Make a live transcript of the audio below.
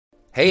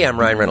Hey, I'm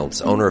Ryan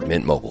Reynolds, owner of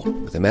Mint Mobile,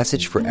 with a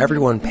message for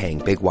everyone paying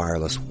big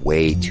wireless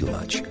way too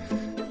much.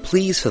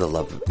 Please, for the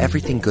love of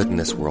everything good in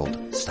this world,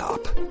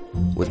 stop.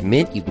 With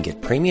Mint, you can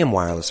get premium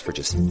wireless for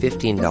just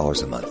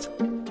 $15 a month.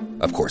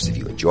 Of course, if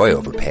you enjoy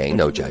overpaying,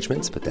 no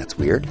judgments, but that's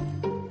weird.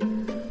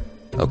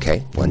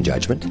 Okay, one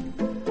judgment.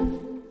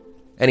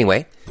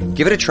 Anyway,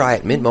 give it a try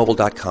at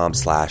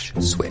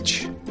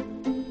mintmobile.com/switch.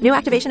 New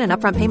activation and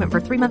upfront payment for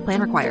 3-month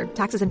plan required.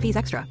 Taxes and fees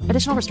extra.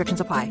 Additional restrictions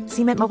apply.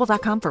 See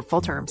mintmobile.com for full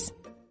terms.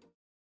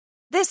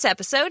 This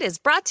episode is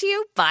brought to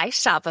you by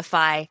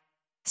Shopify.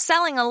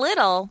 Selling a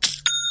little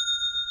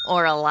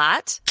or a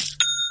lot?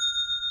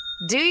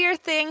 Do your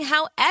thing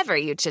however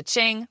you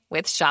cha-ching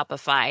with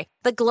Shopify,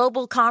 the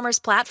global commerce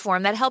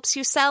platform that helps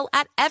you sell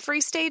at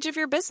every stage of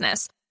your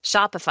business.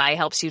 Shopify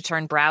helps you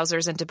turn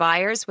browsers into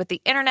buyers with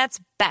the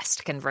internet's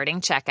best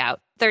converting checkout.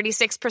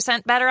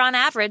 36% better on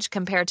average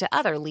compared to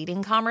other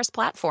leading commerce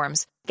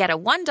platforms. Get a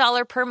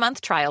 $1 per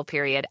month trial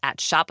period at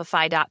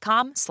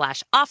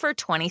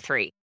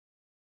shopify.com/offer23.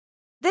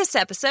 This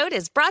episode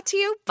is brought to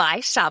you by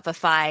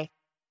Shopify.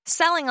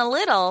 Selling a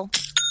little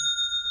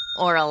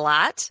or a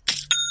lot?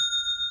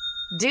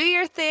 Do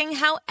your thing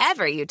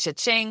however you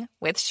cha-ching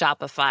with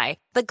Shopify,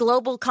 the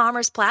global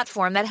commerce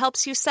platform that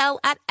helps you sell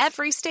at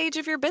every stage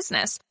of your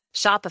business.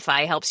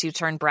 Shopify helps you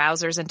turn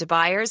browsers into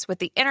buyers with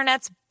the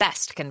internet's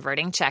best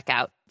converting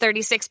checkout.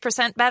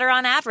 36% better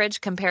on average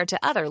compared to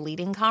other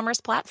leading commerce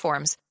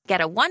platforms.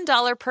 Get a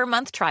 $1 per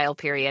month trial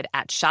period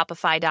at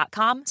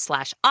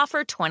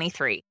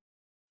shopify.com/offer23.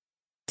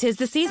 'Tis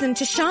the season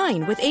to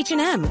shine with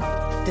H&M.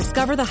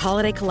 Discover the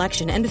holiday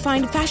collection and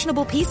find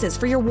fashionable pieces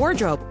for your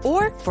wardrobe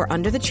or for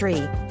under the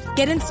tree.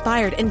 Get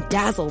inspired and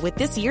dazzle with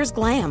this year's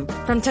glam.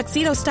 From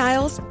tuxedo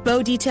styles,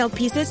 bow detailed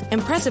pieces,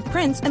 impressive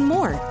prints, and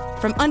more.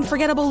 From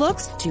unforgettable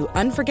looks to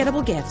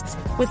unforgettable gifts.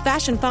 With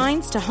fashion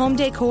finds to home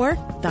decor,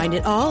 find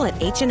it all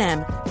at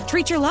H&M.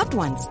 Treat your loved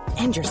ones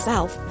and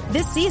yourself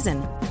this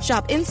season.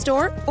 Shop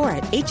in-store or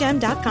at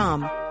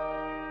hm.com.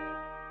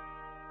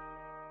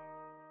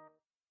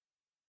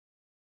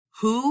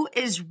 Who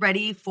is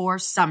ready for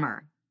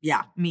summer?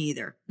 Yeah, me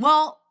either.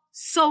 Well,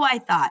 so I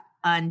thought,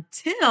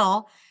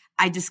 until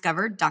I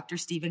discovered Dr.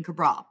 Stephen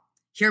Cabral.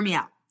 Hear me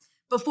out.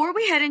 Before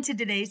we head into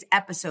today's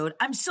episode,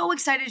 I'm so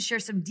excited to share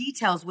some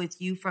details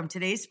with you from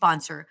today's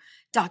sponsor,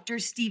 Dr.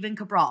 Stephen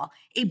Cabral,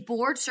 a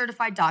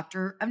board-certified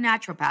doctor of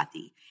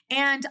naturopathy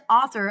and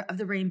author of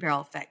The Rain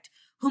Barrel Effect,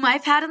 whom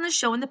I've had on the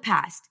show in the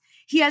past.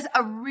 He has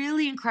a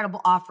really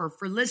incredible offer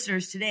for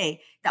listeners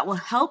today that will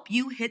help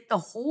you hit the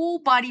whole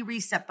body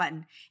reset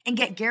button and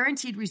get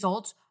guaranteed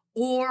results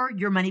or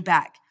your money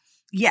back.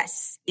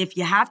 Yes, if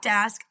you have to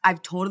ask,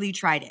 I've totally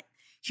tried it.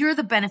 Here are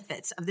the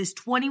benefits of this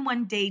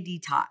 21-day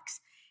detox.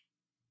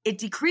 It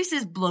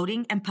decreases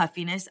bloating and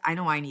puffiness. I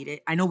know I need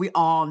it. I know we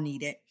all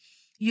need it.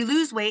 You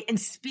lose weight and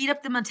speed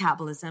up the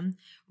metabolism,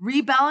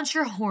 rebalance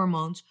your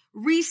hormones,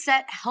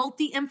 reset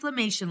healthy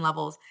inflammation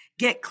levels,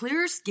 get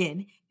clearer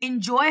skin,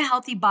 enjoy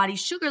healthy body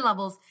sugar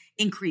levels,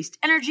 increased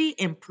energy,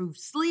 improved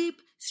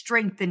sleep,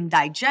 strengthened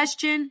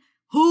digestion.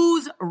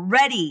 Who's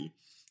ready?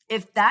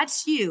 If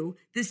that's you,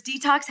 this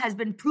detox has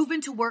been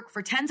proven to work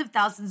for tens of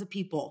thousands of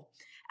people.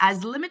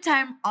 As a limited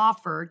time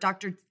offer,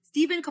 Dr.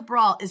 Stephen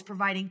Cabral is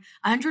providing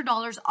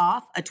 $100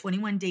 off a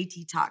 21-day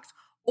detox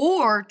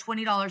or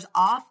 $20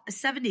 off a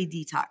 7-day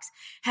detox.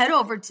 Head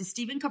over to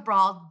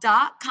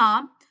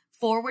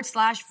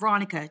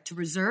stephencabral.com/Veronica to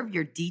reserve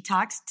your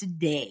detox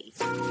today.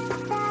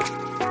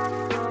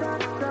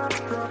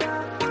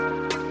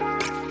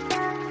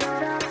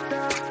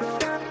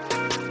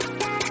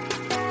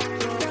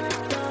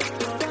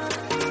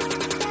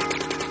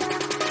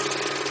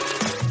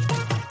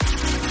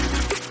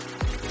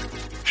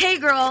 Hey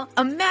girl,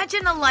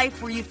 imagine a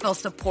life where you feel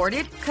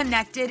supported,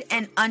 connected,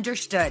 and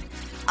understood.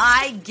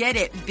 I get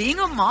it. Being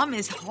a mom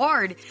is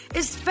hard,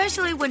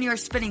 especially when you're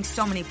spinning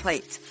so many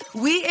plates.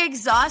 We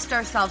exhaust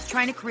ourselves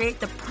trying to create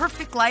the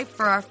perfect life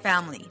for our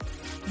family.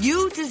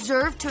 You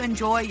deserve to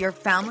enjoy your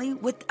family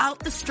without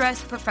the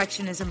stress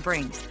perfectionism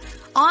brings.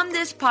 On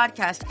this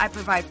podcast, I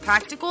provide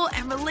practical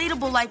and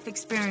relatable life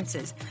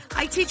experiences.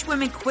 I teach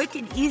women quick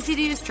and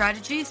easy-to-use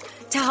strategies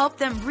to help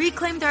them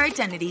reclaim their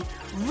identity,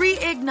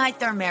 reignite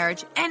their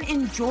marriage, and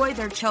enjoy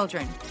their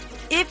children.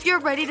 If you're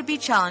ready to be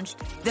challenged,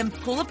 then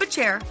pull up a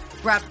chair,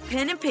 grab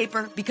pen and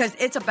paper, because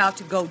it's about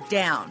to go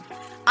down.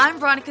 I'm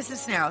Veronica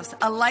Cisneros,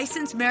 a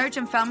licensed marriage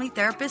and family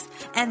therapist,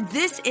 and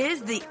this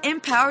is the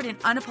Empowered and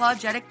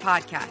Unapologetic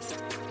Podcast.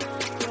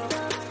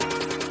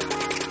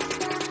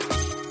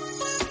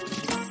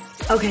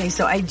 Okay,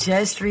 so I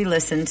just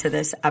re-listened to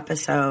this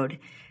episode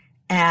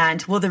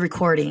and, well, the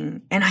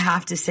recording, and I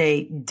have to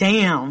say,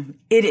 damn,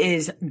 it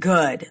is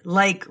good.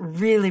 Like,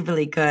 really,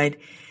 really good.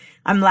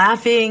 I'm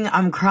laughing,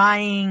 I'm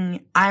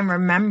crying, I'm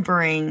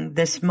remembering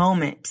this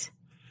moment.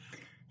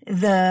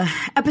 The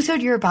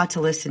episode you're about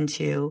to listen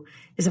to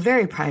is a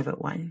very private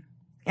one,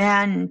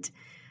 and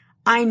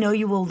I know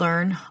you will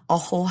learn a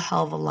whole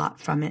hell of a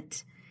lot from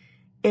it.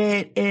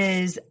 It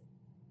is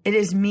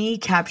me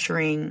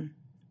capturing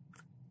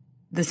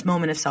this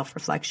moment of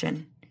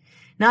self-reflection.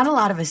 Not a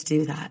lot of us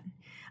do that.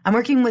 I'm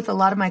working with a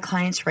lot of my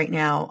clients right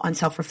now on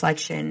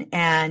self-reflection,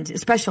 and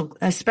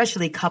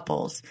especially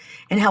couples,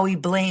 and how we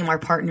blame our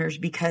partners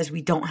because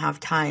we don't have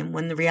time,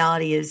 when the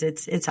reality is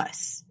it's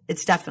us.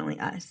 It's definitely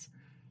us.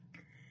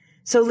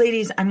 So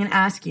ladies, I'm going to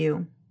ask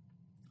you,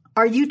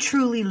 are you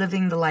truly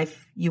living the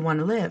life you want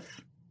to live?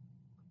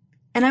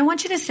 And I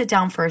want you to sit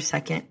down for a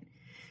second.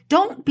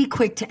 Don't be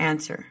quick to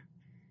answer,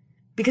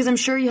 because I'm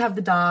sure you have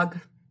the dog,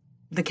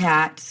 the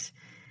cat,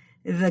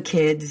 the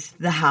kids,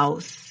 the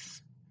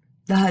house,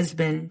 the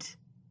husband.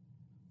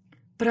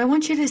 But I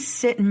want you to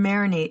sit and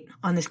marinate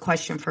on this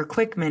question for a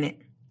quick minute.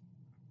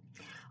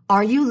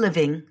 Are you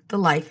living the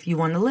life you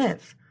want to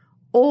live?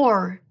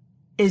 Or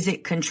is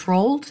it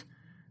controlled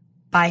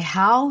by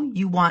how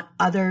you want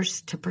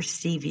others to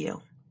perceive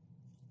you?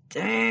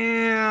 Damn.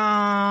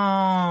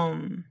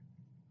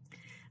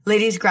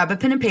 Ladies, grab a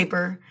pen and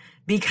paper,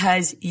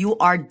 because you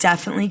are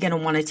definitely going to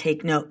want to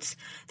take notes.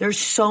 There's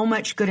so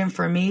much good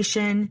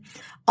information.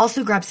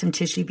 Also grab some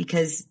tissue,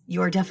 because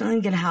you are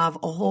definitely going to have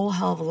a whole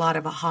hell of a lot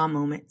of aha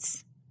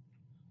moments.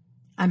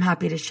 I'm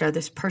happy to share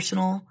this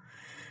personal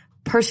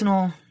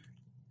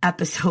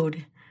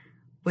episode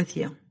with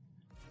you.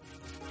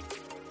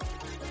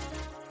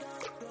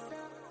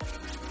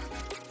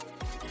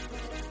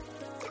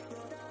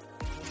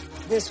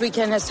 This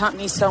weekend has taught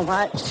me so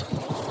much.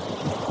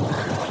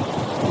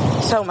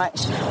 So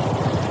much.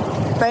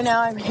 Right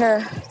now I'm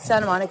here at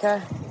Santa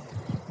Monica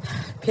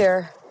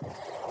Pier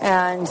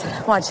and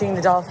watching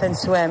the dolphins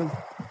swim.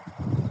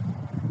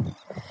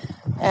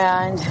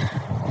 And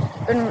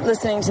I've been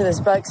listening to this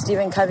book,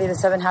 Stephen Covey, The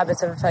 7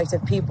 Habits of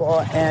Effective People,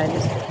 and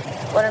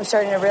what I'm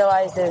starting to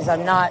realize is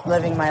I'm not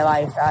living my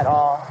life at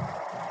all.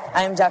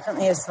 I am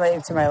definitely a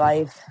slave to my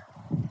life.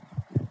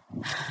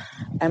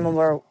 I'm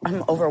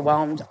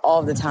overwhelmed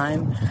all the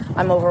time.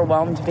 I'm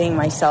overwhelmed being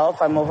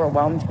myself. I'm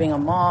overwhelmed being a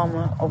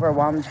mom,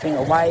 overwhelmed being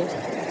a wife.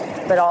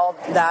 But all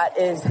that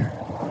is,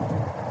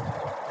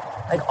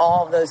 like,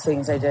 all of those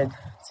things I did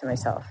to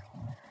myself.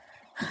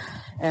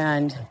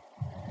 And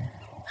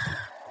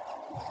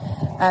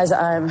as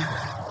I'm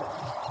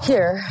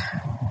here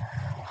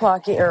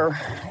walking, or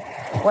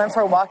went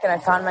for a walk, and I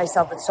found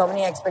myself with so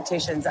many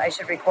expectations I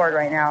should record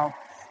right now.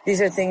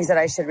 These are things that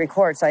I should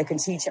record so I can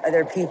teach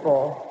other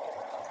people.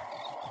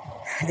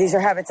 These are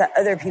habits that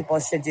other people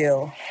should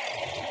do.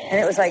 And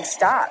it was like,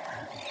 stop.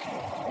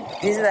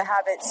 These are the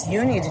habits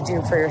you need to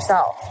do for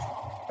yourself.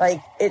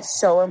 Like, it's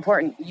so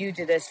important. You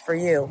do this for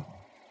you.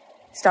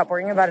 Stop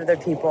worrying about other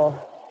people.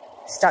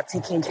 Stop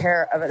taking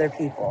care of other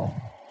people.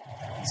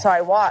 So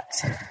I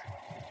walked.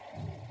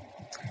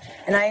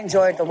 And I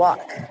enjoyed the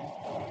walk.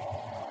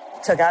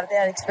 Took out the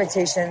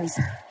expectations.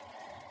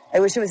 I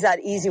wish it was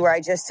that easy where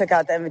I just took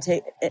out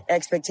the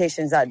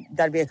expectations.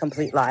 That'd be a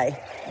complete lie.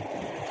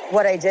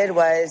 What I did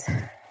was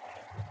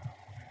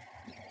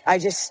I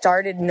just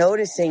started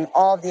noticing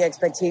all of the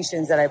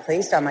expectations that I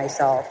placed on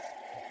myself,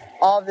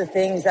 all of the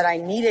things that I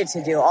needed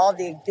to do, all of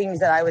the things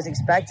that I was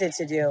expected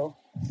to do.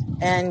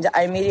 And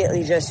I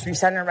immediately just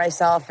recentered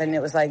myself, and it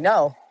was like,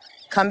 no,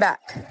 come back,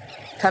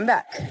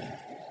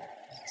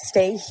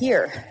 stay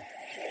here,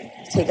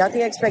 take out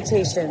the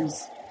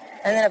expectations.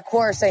 And then, of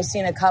course, I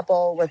seen a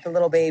couple with a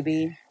little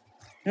baby.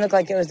 It looked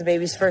like it was the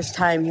baby's first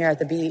time here at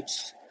the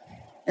beach.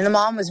 And the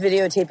mom was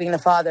videotaping the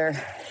father.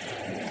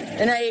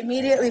 And I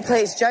immediately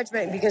placed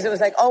judgment, because it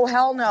was like, oh,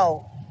 hell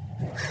no.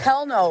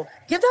 Hell no.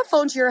 Give that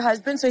phone to your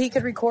husband so he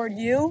could record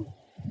you.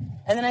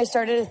 And then I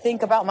started to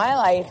think about my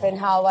life and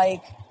how,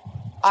 like,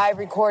 I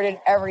recorded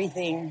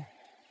everything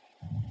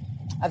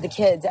of the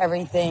kids,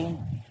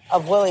 everything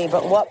of Willie.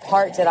 But what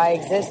part did I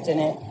exist in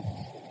it?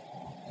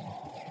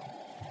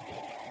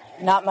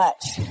 Not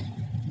much.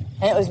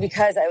 And it was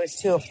because I was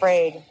too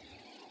afraid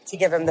to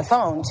give him the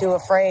phone, too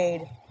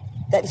afraid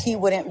that he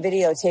wouldn't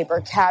videotape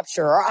or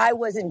capture, or I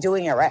wasn't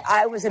doing it right.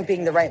 I wasn't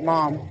being the right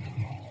mom.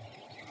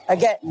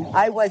 Again,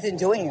 I wasn't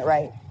doing it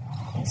right.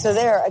 So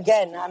there,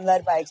 again, I'm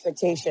led by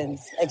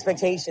expectations.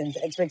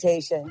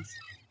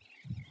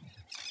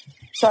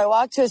 So I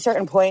walked to a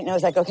certain point, and it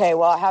was like, okay,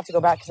 well, I have to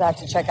go back because I have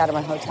to check out of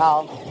my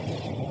hotel.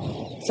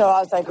 So I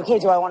was like, okay,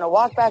 do I want to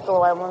walk back, or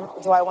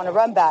do I want to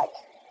run back?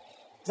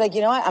 It's like,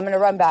 you know what? I'm going to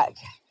run back.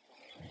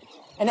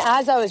 And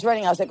as I was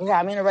running, I was like, okay,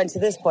 I'm going to run to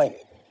this point.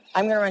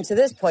 I'm going to run to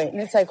this point.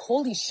 And it's like,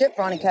 holy shit,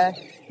 Veronica,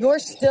 you're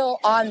still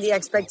on the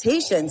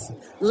expectations.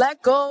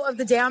 Let go of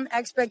the damn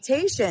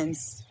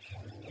expectations.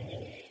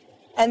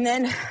 And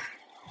then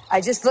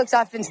I just looked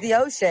off into the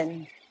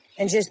ocean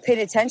and just paid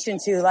attention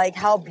to, like,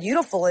 how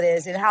beautiful it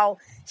is, and how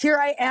here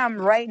I am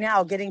right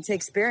now getting to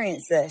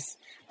experience this.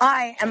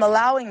 I am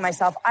allowing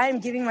myself, I am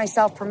giving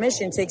myself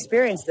permission to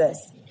experience this.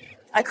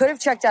 I could have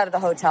checked out of the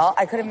hotel.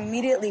 I could have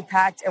immediately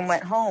packed and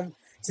went home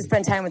to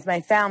spend time with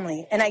my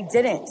family. And I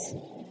didn't.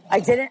 I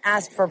didn't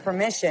ask for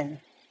permission.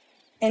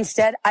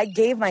 Instead, I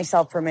gave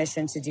myself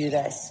permission to do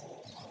this.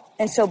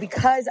 And so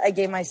because I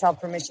gave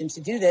myself permission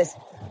to do this,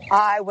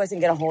 I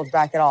wasn't going to hold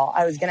back at all.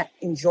 I was going to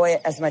enjoy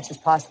it as much as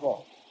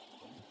possible.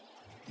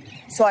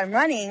 So I'm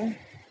running,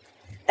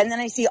 and then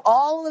I see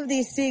all of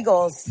these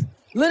seagulls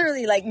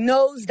literally like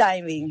nose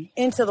diving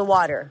into the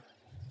water.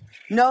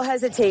 No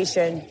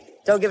hesitation.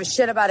 Don't give a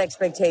shit about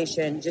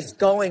expectation. Just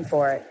going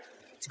for it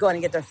to go in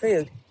and get their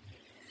food.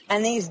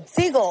 And these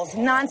seagulls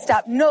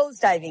nonstop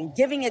nosediving,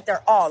 giving it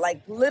their all,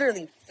 like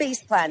literally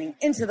face planting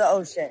into the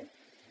ocean.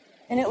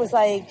 And it was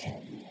like,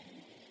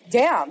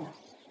 damn.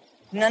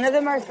 None of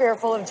them are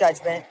fearful of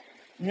judgment.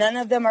 None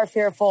of them are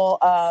fearful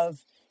of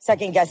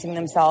second guessing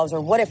themselves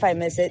or what if I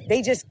miss it.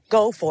 They just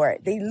go for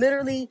it. They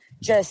literally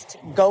just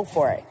go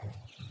for it.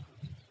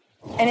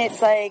 And it's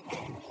like,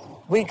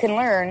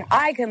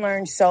 I can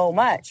learn so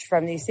much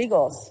from these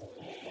seagulls.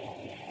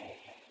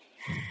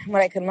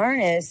 What I can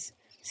learn is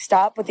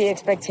stop with the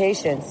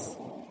expectations.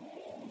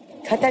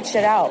 Cut that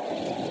shit out.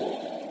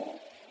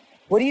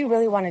 What do you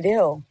really want to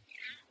do?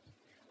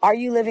 Are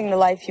you living the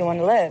life you want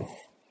to live?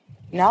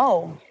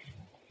 No.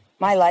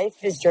 My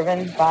life is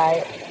driven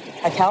by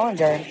a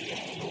calendar,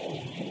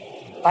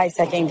 by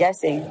second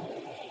guessing,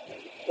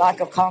 lack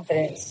of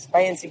confidence,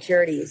 by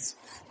insecurities,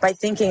 by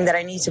thinking that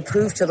I need to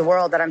prove to the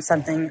world that I'm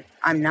something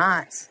I'm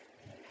not.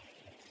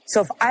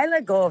 So if I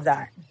let go of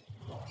that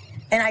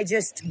and I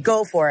just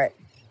go for it,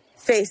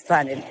 face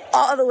planted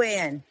all the way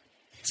in,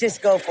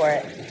 just go for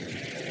it,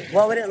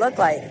 what would it look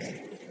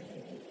like?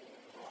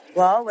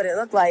 Well, what it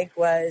looked like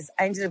was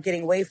I ended up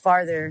getting way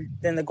farther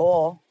than the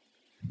goal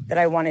that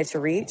I wanted to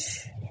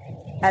reach.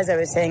 As I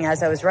was saying,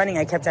 as I was running,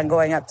 I kept on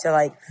going up to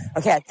like,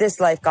 okay, at this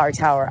lifeguard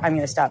tower, I'm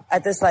going to stop.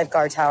 At this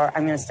lifeguard tower,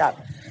 I'm going to stop.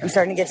 I'm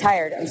starting to get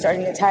tired.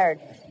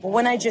 But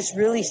when I just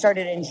really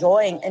started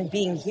enjoying and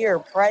being here,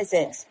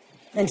 present,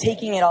 and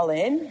taking it all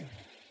in,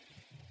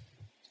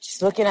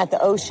 just looking at the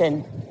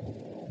ocean,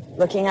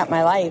 looking at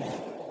my life,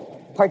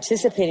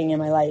 participating in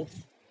my life,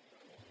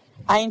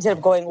 I ended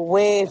up going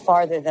way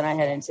farther than I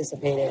had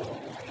anticipated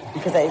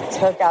because I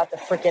took out the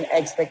freaking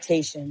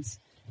expectations,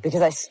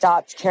 because I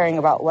stopped caring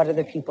about what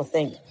other people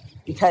think,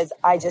 because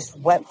I just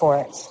went for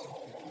it.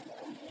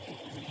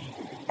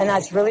 And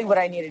that's really what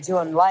I need to do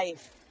in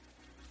life.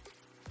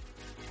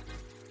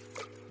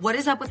 What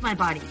is up with my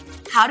body?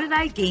 How did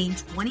I gain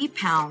 20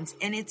 pounds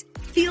and it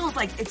feels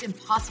like it's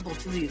impossible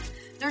to lose?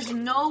 There's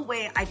no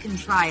way I can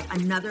try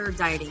another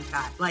dieting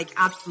fad. Like,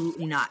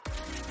 absolutely not.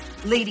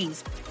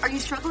 Ladies, are you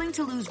struggling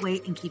to lose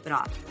weight and keep it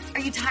off? Are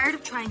you tired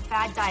of trying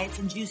fad diets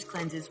and juice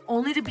cleanses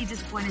only to be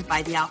disappointed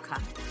by the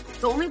outcome?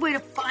 The only way to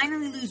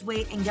finally lose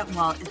weight and get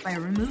well is by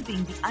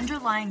removing the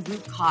underlying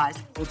root cause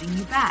holding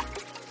you back.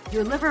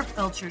 Your liver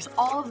filters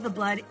all of the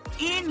blood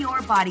in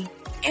your body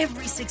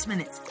every 6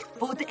 minutes.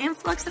 But with the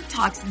influx of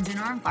toxins in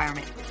our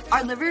environment,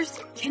 our livers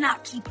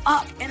cannot keep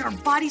up and our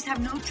bodies have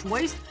no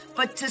choice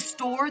but to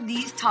store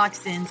these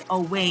toxins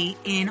away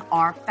in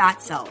our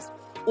fat cells,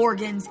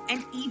 organs,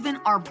 and even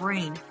our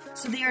brain,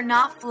 so they are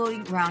not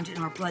floating around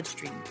in our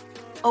bloodstream.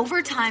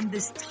 Over time,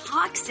 this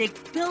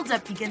toxic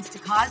buildup begins to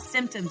cause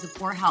symptoms of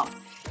poor health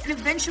and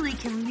eventually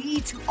can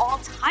lead to all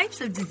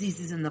types of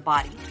diseases in the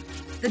body.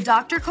 The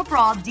Dr.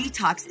 Cabral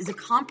Detox is a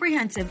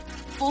comprehensive,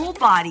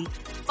 full-body,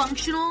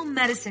 functional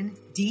medicine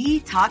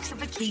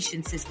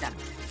detoxification system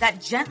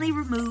that gently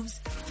removes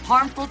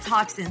harmful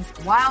toxins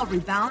while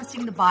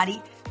rebalancing the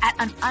body at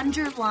an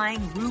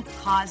underlying root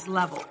cause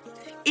level.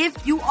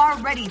 If you are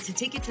ready to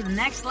take it to the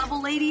next level,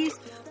 ladies,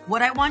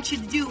 what I want you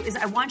to do is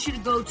I want you to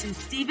go to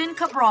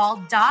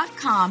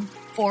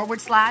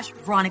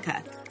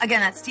StephenCabral.com/Veronica.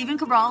 Again, that's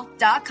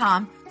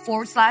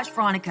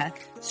StephenCabral.com/Veronica,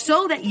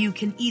 so that you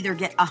can either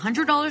get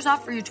 $100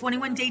 off for your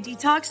 21-day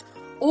detox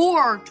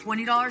or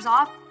 $20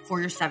 off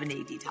for your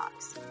 7-day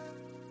detox.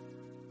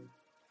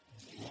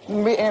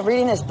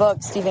 Reading this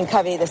book, Stephen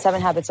Covey, The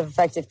 7 Habits of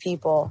Effective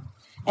People,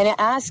 and it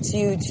asks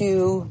you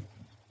to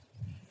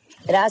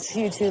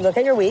look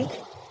at your week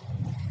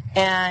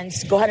and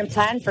go ahead and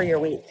plan for your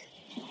week.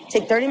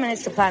 Take 30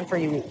 minutes to plan for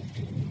your week.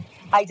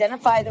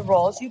 Identify the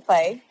roles you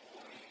play,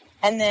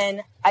 and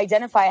then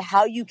identify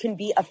how you can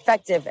be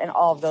effective in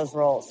all of those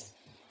roles.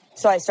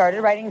 So I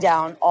started writing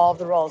down all of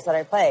the roles that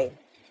I play.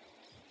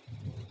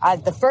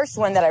 The first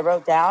one that I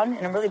wrote down,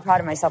 and I'm really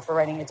proud of myself for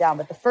writing it down,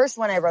 but the first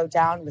one I wrote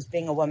down was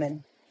being a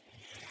woman.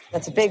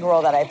 That's a big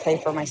role that I play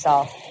for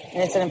myself,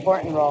 and it's an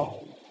important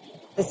role.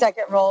 The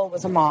second role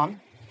was a mom.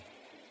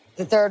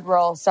 The third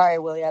role, sorry,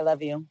 Willie, I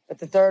love you, but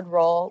the third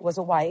role was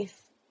a wife.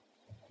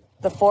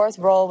 The fourth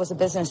role was a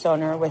business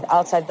owner with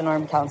outside the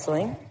norm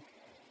counseling.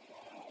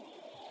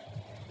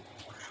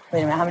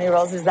 Wait a minute, how many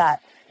roles is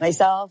that?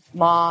 Myself,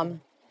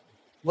 mom,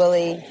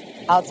 Willie,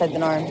 outside the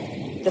norm.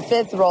 The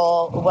fifth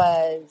role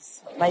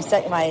was my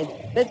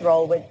fifth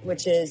role,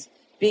 which is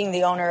being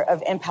the owner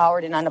of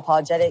Empowered and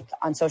Unapologetic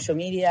on social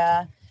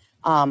media,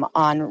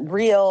 on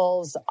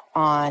Reels,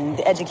 on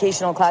the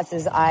educational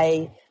classes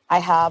I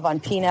have on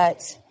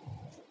Peanut.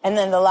 And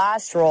then the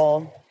last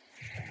role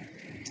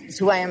is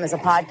who I am as a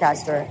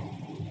podcaster.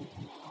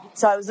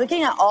 So I was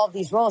looking at all of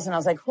these roles and I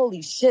was like,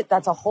 holy shit,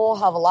 that's a whole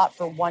hell of a lot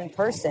for one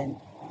person.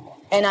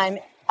 And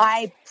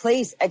I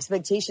place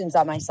expectations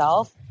on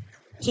myself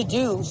to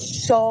do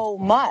so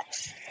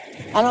much.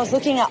 And I was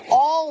looking at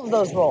all of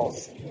those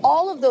roles,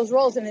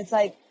 and it's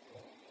like,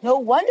 no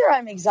wonder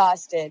I'm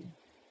exhausted.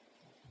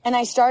 And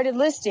I started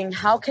listing,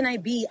 how can I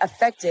be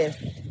effective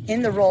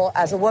in the role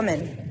as a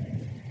woman?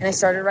 And I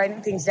started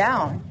writing things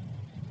down.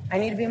 I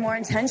need to be more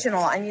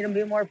intentional. I need to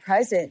be more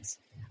present.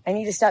 I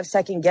need to stop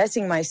second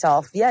guessing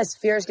myself. Yes,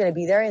 fear is going to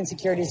be there.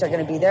 Insecurities are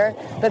going to be there.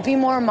 But be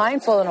more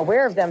mindful and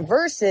aware of them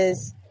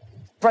versus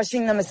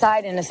brushing them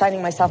aside and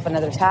assigning myself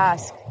another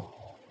task.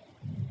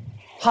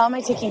 How am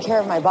I taking care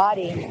of my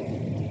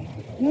body?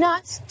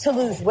 Not to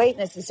lose weight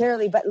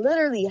necessarily, but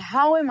literally,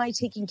 how am I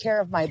taking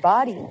care of my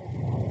body?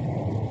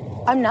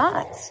 I'm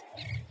not.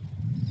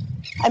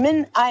 I'm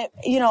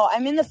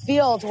in the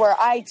field where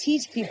I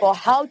teach people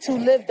how to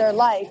live their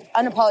life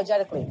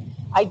unapologetically.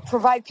 I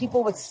provide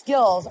people with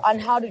skills on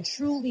how to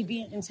truly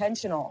be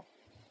intentional.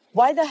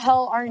 Why the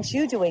hell aren't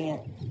you doing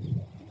it?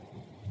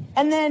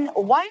 And then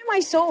why am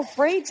I so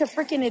afraid to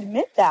freaking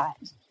admit that?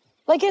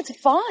 Like, it's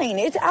fine.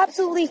 It's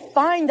absolutely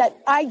fine that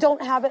I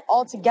don't have it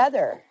all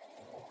together.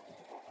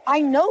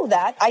 I know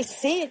that. I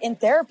say it in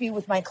therapy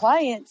with my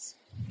clients.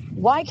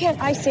 Why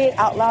can't I say it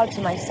out loud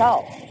to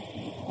myself?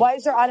 Why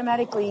is there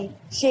automatically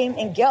shame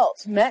and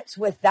guilt met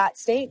with that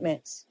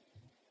statement?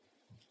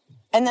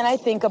 And then I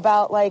think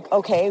about, like,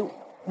 okay,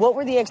 what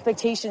were the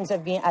expectations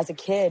of me as a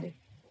kid?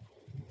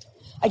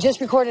 I just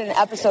recorded an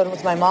episode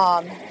with my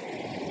mom,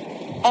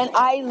 and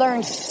I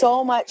learned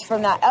so much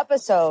from that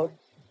episode.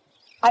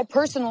 I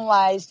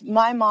personalized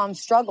my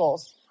mom's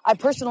struggles. I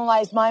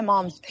personalized my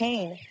mom's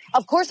pain.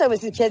 Of course I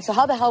was a kid, so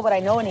how the hell would I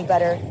know any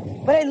better?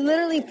 But I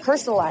literally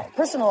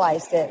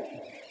personalized it.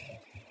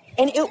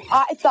 And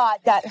I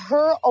thought that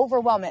her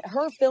overwhelmment,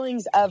 her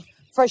feelings of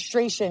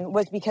frustration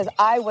was because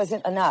I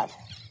wasn't enough.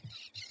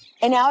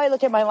 And now I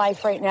look at my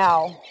life right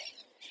now.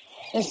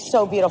 It's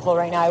so beautiful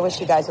right now. I wish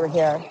you guys were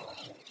here.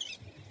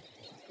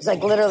 It's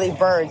like literally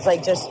birds,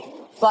 like just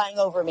flying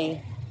over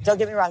me. Don't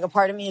get me wrong. A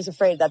part of me is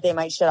afraid that they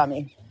might shit on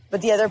me.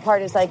 But the other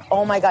part is like,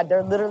 oh my God,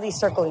 they're literally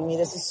circling me.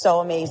 This is so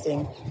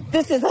amazing.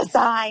 This is a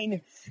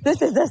sign.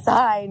 This is a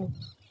sign.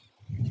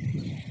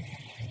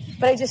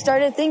 But I just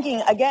started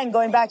thinking, again,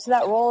 going back to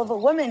that role of a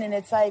woman. And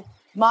it's like,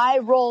 my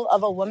role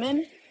of a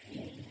woman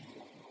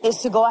is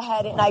to go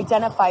ahead and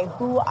identify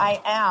who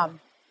I am.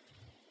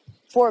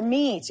 For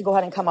me to go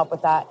ahead and come up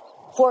with that.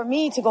 For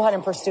me to go ahead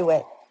and pursue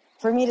it.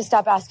 For me to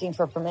stop asking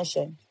for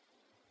permission.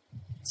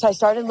 So I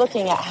started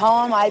looking at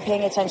how am I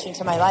paying attention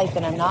to my life,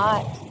 and I'm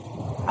not.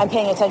 I'm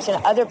paying attention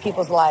to other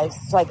people's lives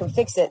so I can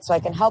fix it, so I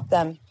can help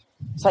them,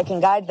 so I can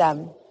guide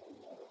them.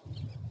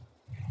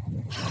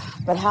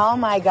 But how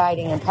am I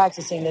guiding and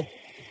practicing the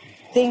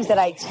things that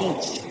I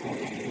teach?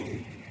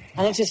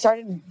 And it just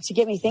started to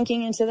get me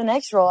thinking into the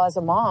next role as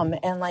a mom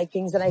and like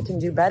things that I can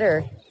do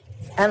better.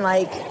 And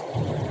like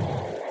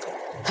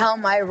how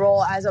my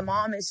role as a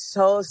mom is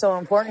so, so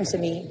important to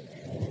me.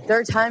 There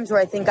are times where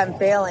I think I'm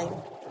failing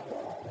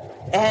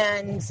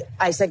and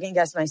I second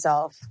guess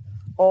myself.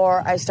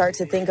 Or I start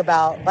to think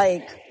about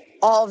like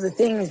all of the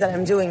things that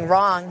I'm doing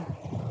wrong.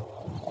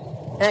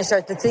 And I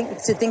start to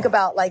think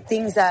about like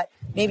things that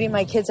maybe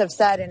my kids have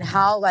said and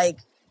how like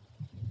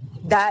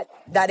that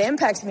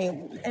impacts me.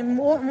 And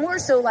more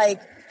so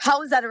like,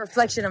 how is that a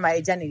reflection of my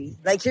identity?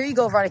 Like, here you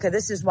go, Veronica,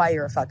 this is why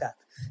you're a fuck up.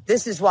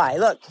 This is why.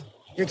 Look,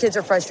 your kids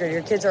are frustrated.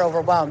 Your kids are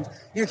overwhelmed.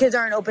 Your kids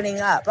aren't opening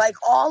up. Like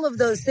all of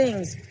those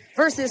things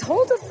versus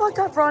hold the fuck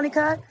up,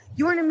 Veronica.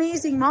 You're an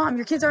amazing mom.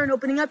 Your kids aren't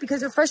opening up because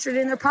they're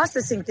frustrated and they're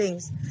processing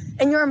things.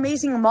 And you're an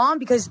amazing mom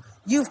because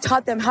you've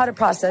taught them how to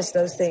process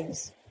those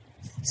things.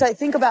 So I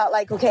think about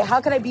like, okay,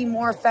 how can I be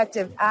more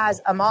effective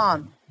as a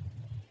mom?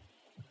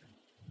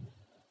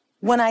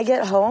 When I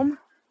get home,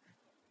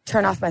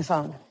 turn off my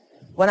phone.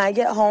 When I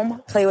get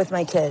home, play with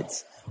my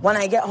kids. When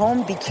I get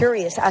home, be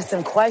curious, ask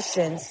them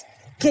questions,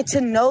 get to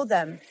know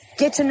them,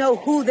 get to know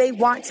who they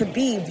want to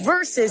be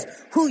versus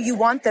who you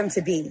want them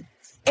to be.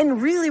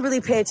 And really,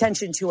 really pay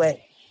attention to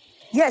it.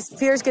 Yes,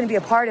 fear is going to be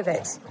a part of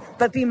it,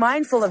 but be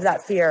mindful of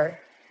that fear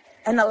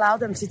and allow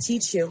them to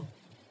teach you.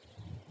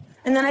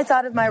 And then I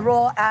thought of my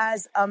role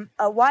as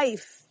a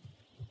wife,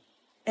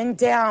 and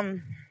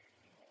damn,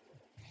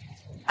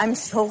 I'm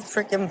so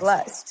freaking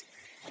blessed.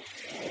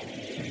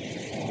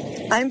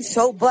 I'm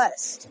so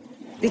blessed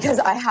because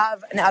I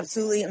have an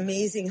absolutely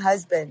amazing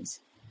husband.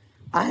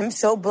 I'm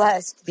so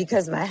blessed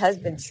because my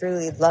husband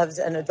truly loves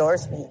and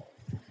adores me.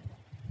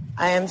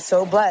 I am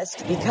so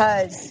blessed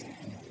because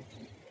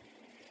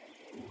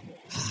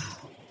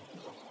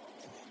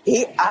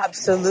he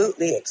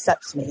absolutely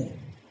accepts me.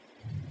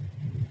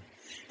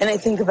 And I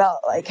think about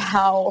like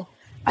how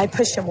I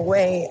push him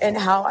away and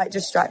how I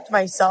distract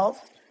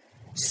myself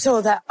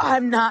so that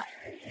I'm not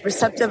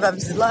receptive of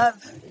his love,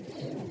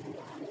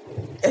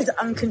 his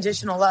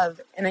unconditional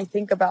love. And I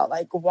think about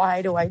like,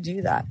 why do I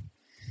do that?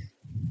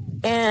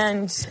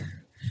 And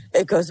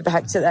it goes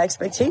back to the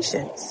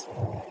expectations.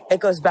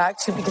 It goes back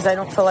to because I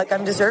don't feel like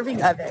I'm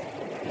deserving of it.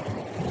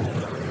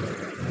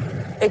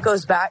 It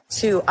goes back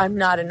to I'm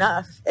not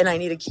enough and I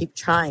need to keep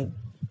trying.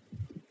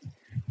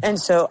 And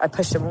so I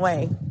push him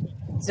away.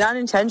 It's not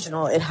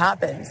intentional. It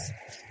happens.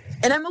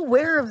 And I'm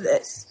aware of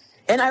this.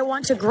 And I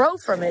want to grow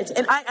from it.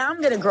 And I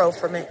am going to grow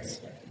from it.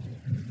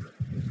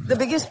 The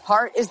biggest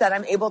part is that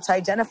I'm able to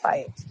identify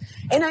it.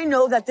 And I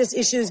know that this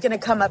issue is going to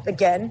come up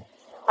again.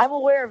 I'm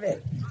aware of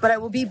it. But I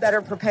will be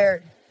better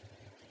prepared.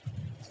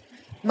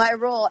 My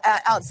role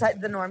at Outside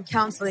the Norm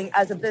Counseling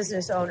as a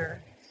business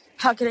owner.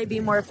 How can I be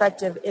more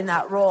effective in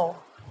that role?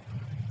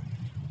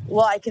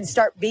 Well, I can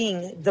start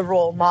being the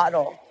role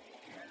model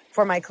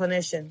for my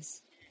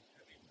clinicians.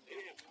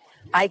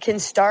 I can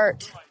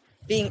start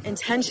being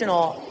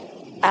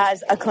intentional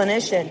as a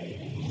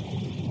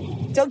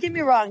clinician. Don't get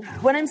me wrong.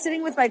 When I'm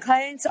sitting with my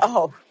clients,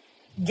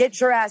 get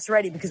your ass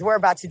ready because we're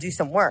about to do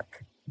some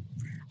work.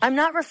 I'm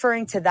not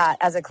referring to that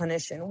as a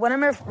clinician. What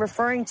I'm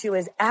referring to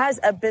is as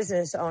a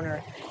business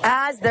owner,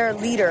 as their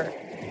leader,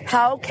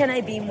 how can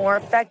I be more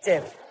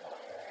effective?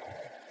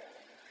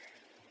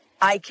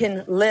 I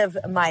can live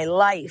my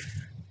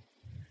life.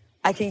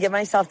 I can get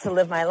myself to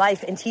live my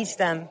life and teach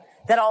them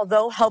that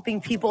although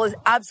helping people is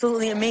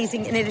absolutely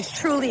amazing and it is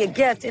truly a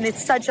gift and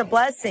it's such a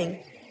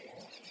blessing,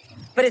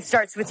 but it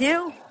starts with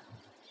you.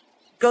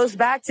 Goes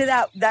back to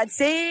that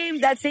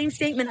same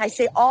statement I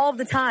say all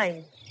the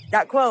time,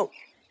 that quote.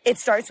 It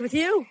starts with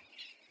you.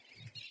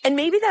 And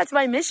maybe that's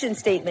my mission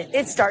statement.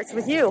 It starts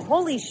with you.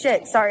 Holy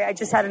shit. Sorry, I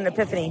just had an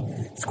epiphany.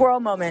 Squirrel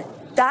moment.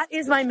 That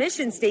is my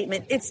mission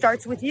statement. It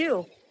starts with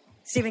you.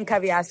 Stephen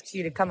Covey asks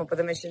you to come up with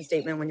a mission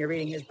statement when you're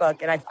reading his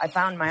book. And I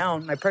found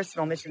my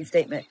personal mission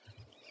statement.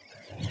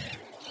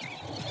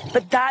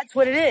 But that's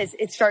what it is.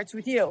 It starts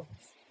with you.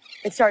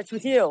 It starts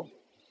with you.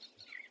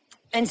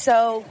 And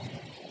so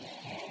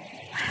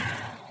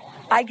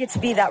I get to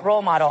be that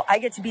role model. I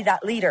get to be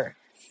that leader.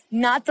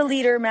 Not the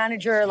leader,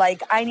 manager,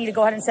 like I need to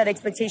go ahead and set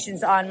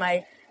expectations on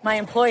my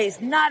employees.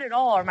 Not at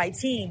all, or my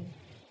team.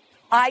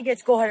 I get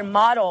to go ahead and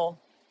model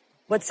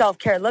what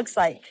self-care looks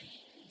like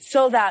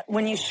so that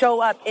when you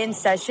show up in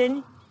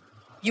session,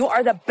 you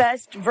are the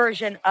best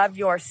version of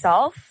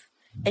yourself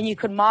and you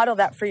could model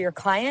that for your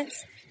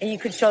clients and you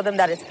could show them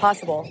that it's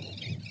possible.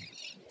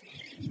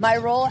 My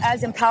role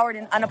as empowered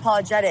and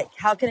unapologetic.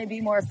 How can I be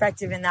more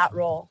effective in that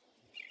role?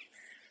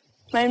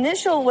 When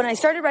I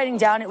started writing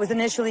down, it was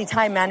initially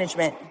time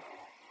management.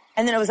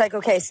 And then it was like,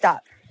 okay,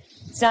 stop.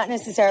 It's not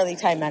necessarily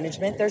time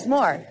management. There's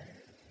more.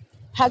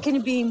 How can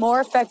you be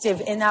more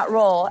effective in that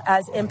role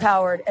as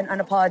empowered and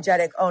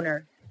unapologetic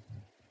owner?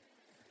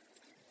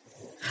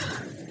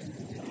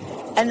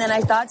 And then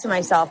I thought to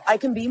myself, I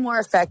can be more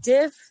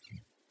effective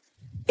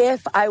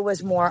if I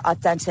was more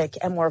authentic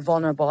and more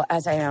vulnerable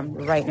as I am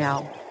right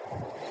now.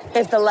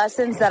 If the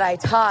lessons that I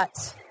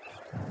taught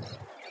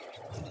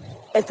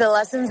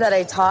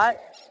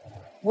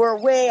were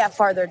way at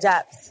farther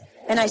depth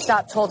and I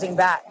stopped holding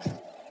back.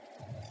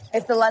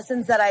 If the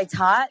lessons that I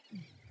taught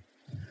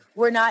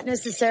were not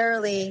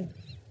necessarily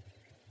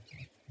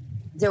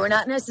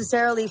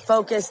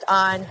focused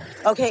on,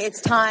 okay,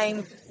 it's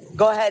time,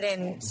 go ahead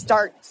and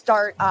start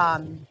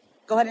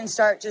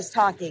just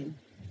talking.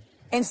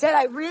 Instead,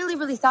 I really,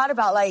 really thought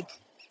about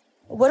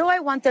what do I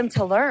want them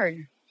to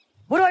learn?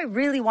 What do I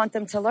really want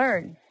them to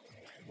learn?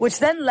 Which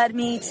then led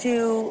me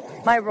to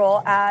my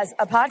role as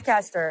a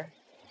podcaster.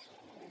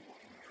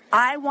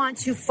 I want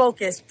to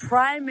focus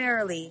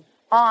primarily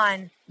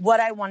on what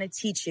I want to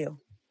teach you.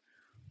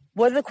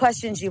 What are the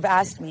questions you've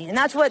asked me? And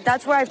that's where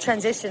I've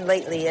transitioned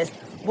lately is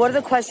what are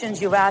the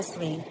questions you've asked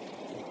me?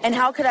 And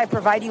how could I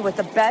provide you with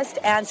the best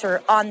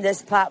answer on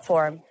this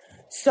platform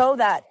so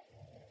that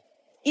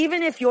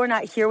even if you're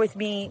not here with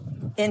me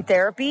in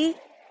therapy,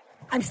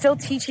 I'm still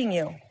teaching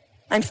you.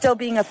 I'm still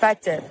being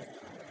effective.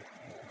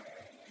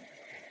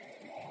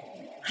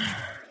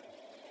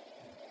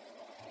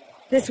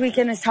 This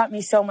weekend has taught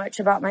me so much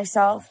about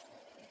myself.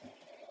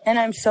 And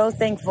I'm so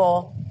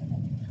thankful.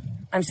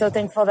 I'm so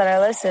thankful that I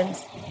listened.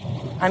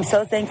 I'm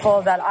so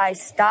thankful that I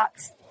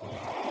stopped.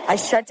 I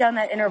shut down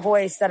that inner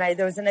voice that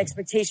there was an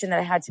expectation that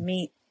I had to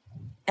meet.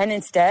 And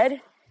instead,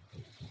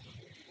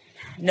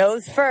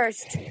 nose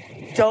first,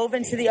 dove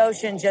into the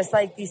ocean just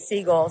like these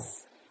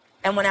seagulls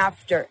and went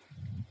after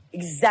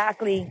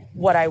exactly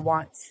what I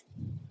want.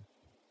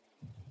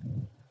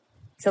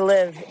 To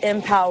live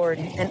empowered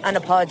and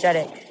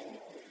unapologetic.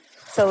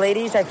 So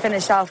ladies, I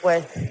finish off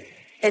with,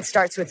 it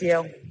starts with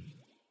you.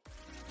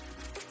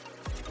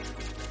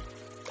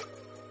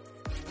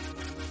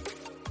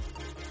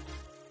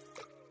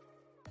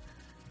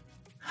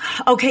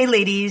 Okay,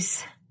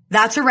 ladies,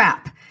 that's a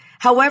wrap.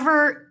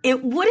 However,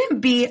 it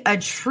wouldn't be a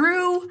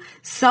true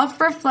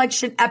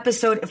self-reflection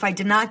episode if I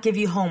did not give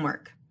you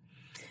homework.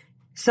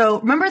 So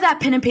remember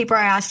that pen and paper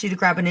I asked you to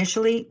grab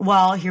initially?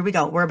 Well, here we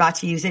go. We're about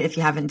to use it if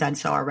you haven't done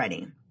so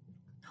already.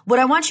 What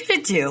I want you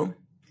to do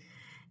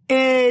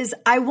is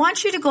I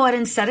want you to go ahead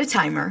and set a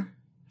timer.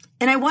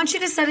 And I want you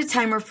to set a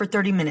timer for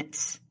 30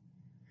 minutes.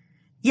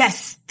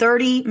 Yes,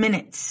 30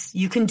 minutes.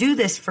 You can do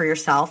this for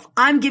yourself.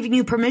 I'm giving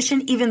you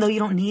permission even though you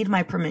don't need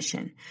my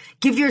permission.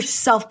 Give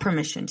yourself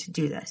permission to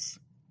do this.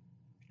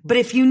 But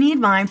if you need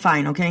mine,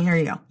 fine. Okay, here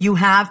you go. You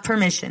have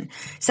permission.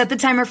 Set the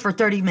timer for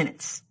 30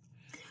 minutes.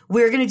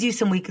 We're going to do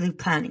some weekly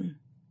planning.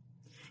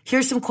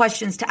 Here's some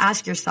questions to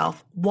ask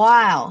yourself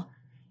while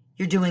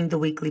you're doing the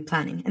weekly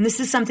planning. And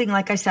this is something,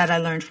 like I said, I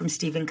learned from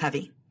Stephen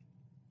Covey.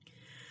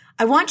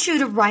 I want you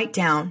to write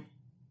down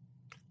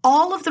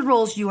all of the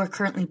roles you are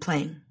currently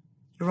playing.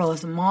 Your role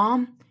as a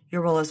mom,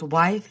 your role as a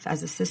wife,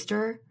 as a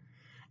sister,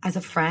 as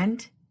a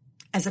friend,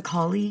 as a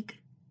colleague,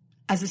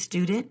 as a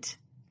student?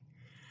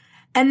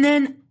 And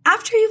then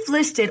after you've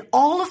listed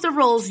all of the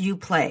roles you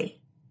play,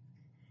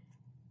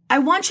 I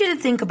want you to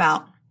think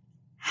about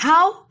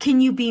how can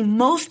you be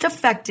most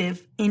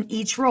effective in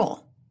each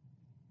role?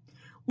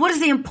 What is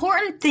the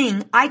important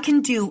thing I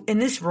can do in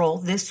this role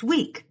this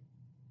week?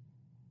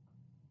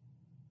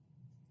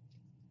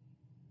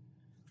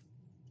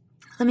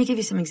 Let me give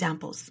you some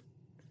examples.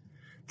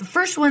 The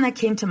first one that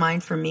came to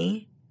mind for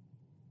me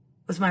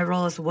was my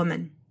role as a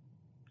woman.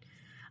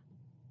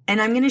 And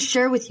I'm going to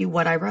share with you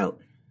what I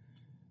wrote.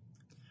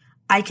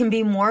 I can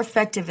be more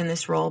effective in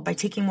this role by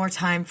taking more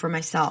time for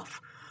myself,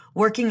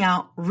 working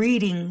out,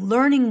 reading,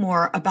 learning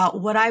more about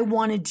what I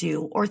want to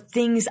do or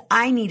things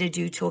I need to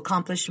do to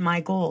accomplish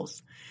my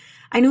goals.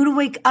 I need to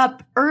wake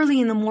up early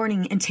in the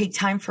morning and take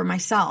time for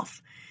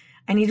myself.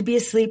 I need to be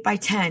asleep by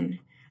 10.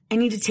 I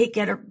need to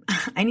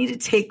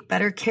take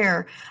better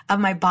care of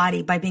my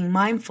body by being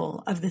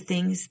mindful of the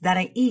things that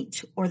I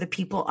eat or the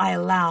people I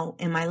allow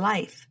in my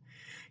life.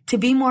 To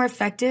be more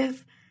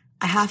effective,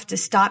 I have to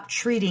stop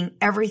treating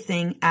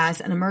everything as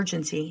an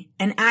emergency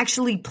and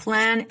actually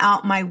plan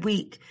out my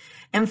week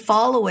and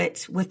follow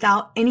it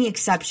without any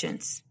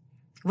exceptions,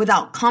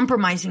 without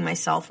compromising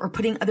myself or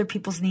putting other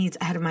people's needs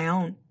ahead of my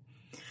own.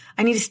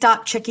 I need to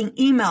stop checking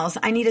emails.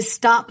 I need to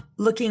stop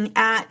looking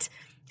at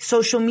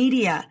social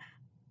media.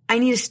 I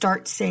need to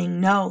start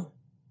saying no.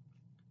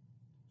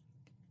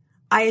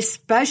 I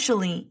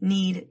especially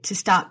need to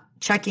stop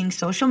checking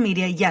social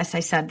media. Yes, I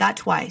said that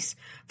twice,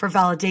 for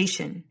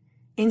validation.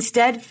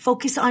 Instead,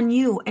 focus on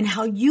you and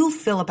how you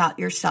feel about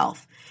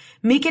yourself.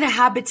 Make it a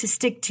habit to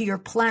stick to your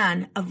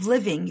plan of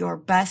living your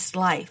best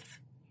life.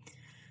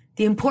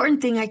 The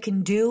important thing I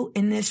can do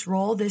in this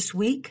role this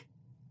week,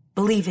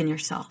 believe in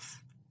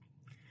yourself.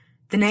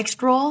 The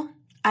next role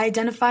I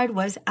identified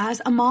was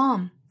as a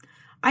mom.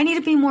 I need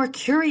to be more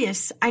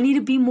curious. I need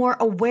to be more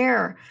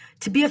aware.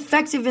 To be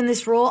effective in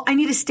this role, I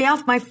need to stay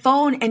off my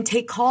phone and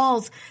take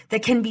calls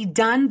that can be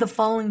done the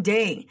following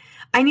day.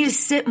 I need to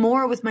sit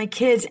more with my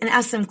kids and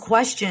ask them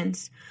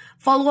questions,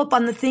 follow up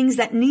on the things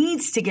that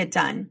needs to get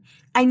done.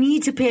 I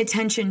need to pay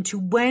attention to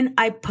when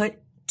I put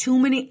too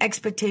many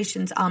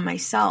expectations on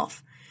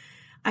myself.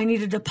 I need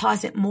to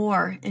deposit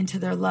more into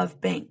their love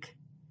bank.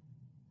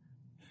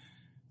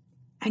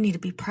 I need to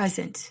be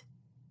present.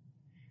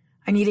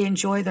 I need to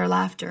enjoy their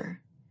laughter.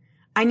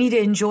 I need to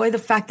enjoy the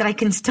fact that I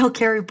can still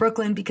carry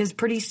Brooklyn because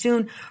pretty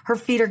soon her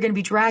feet are going to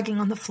be dragging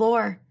on the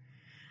floor.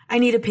 I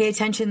need to pay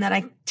attention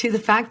to the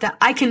fact that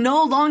I can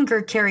no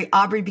longer carry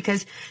Aubrey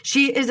because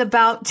she's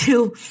about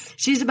to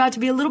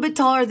be a little bit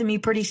taller than me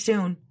pretty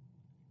soon.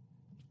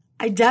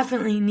 I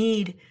definitely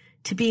need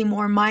to be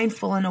more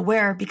mindful and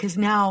aware because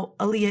now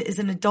Aaliyah is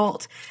an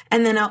adult.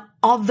 And then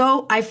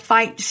although I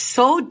fight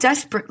so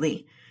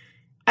desperately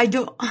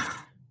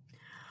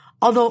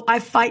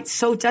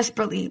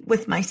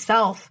with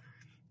myself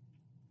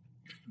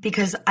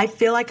because I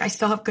feel like I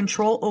still have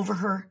control over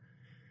her.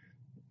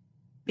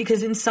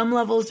 Because in some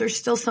levels, there's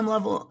still some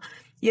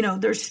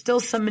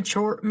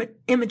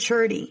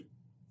immaturity.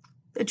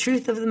 The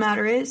truth of the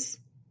matter is,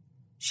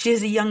 she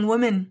is a young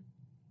woman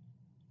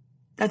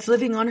that's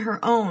living on her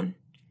own.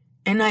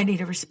 And I need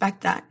to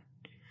respect that.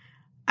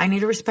 I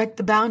need to respect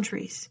the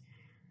boundaries.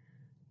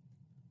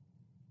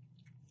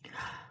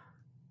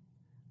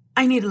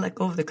 I need to let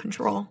go of the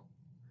control.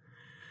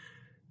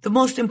 The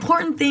most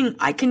important thing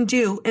I can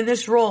do in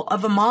this role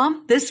of a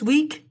mom this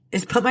week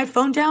is put my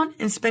phone down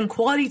and spend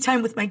quality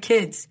time with my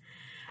kids.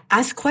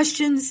 Ask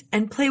questions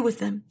and play with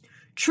them.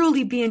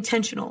 Truly be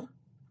intentional.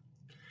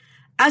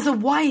 As a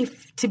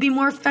wife, to be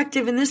more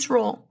effective in this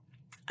role,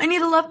 I need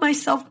to love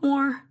myself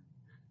more.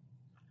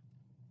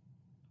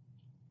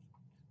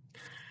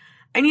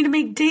 I need to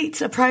make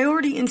dates a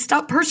priority and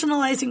stop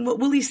personalizing what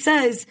Willie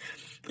says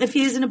if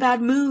he is in a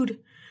bad mood.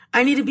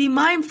 I need to be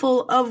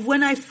mindful of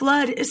when I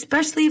flood,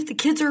 especially if the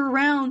kids are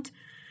around.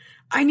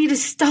 I need to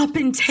stop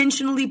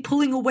intentionally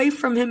pulling away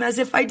from him as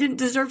if I didn't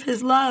deserve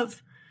his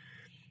love.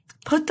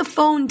 Put the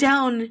phone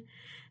down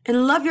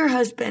and love your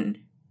husband.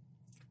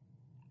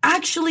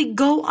 Actually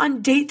go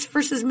on dates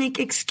versus make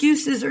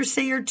excuses or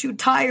say you're too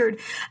tired.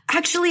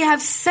 Actually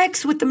have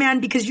sex with the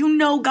man because you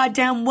know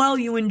goddamn well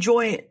you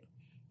enjoy it.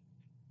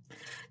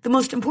 The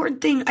most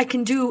important thing I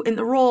can do in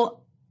the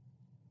role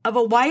of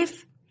a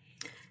wife,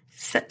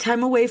 set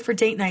time away for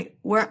date night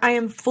where I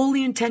am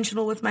fully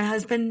intentional with my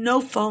husband,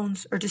 no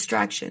phones or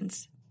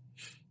distractions.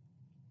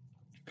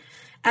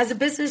 As a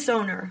business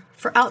owner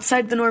for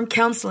outside the norm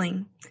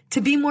counseling,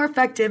 to be more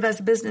effective as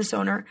a business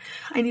owner,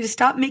 I need to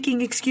stop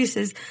making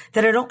excuses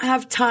that I don't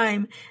have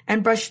time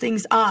and brush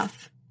things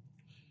off.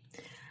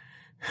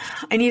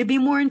 I need to be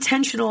more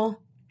intentional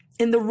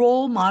in the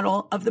role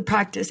model of the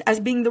practice, as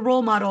being the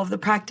role model of the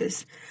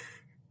practice.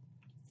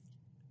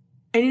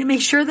 I need to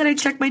make sure that I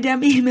check my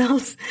damn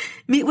emails,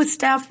 meet with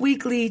staff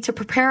weekly to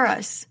prepare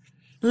us.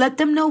 Let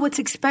them know what's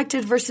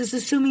expected versus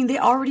assuming they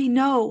already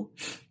know.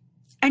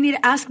 I need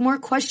to ask more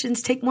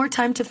questions, take more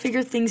time to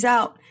figure things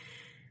out.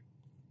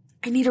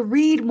 I need to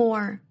read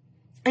more.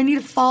 I need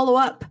to follow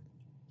up.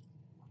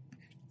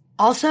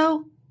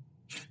 Also,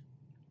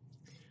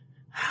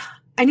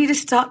 I need to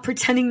stop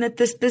pretending that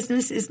this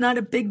business is not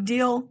a big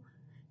deal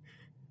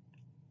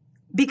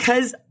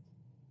because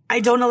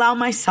I don't allow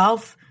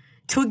myself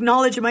to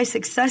acknowledge my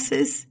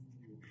successes.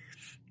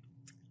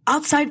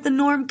 Outside the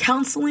norm,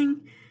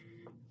 counseling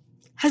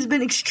has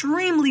been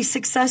extremely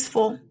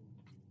successful,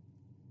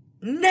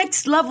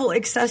 next level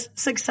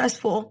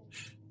successful.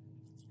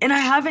 And I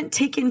haven't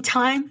taken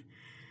time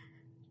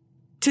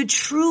to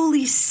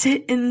truly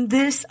sit in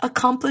this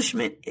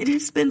accomplishment. It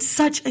has been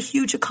such a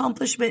huge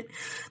accomplishment.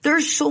 There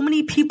are so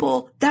many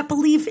people that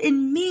believe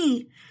in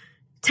me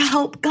to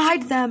help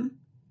guide them,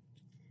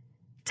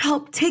 to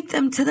help take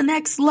them to the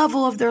next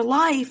level of their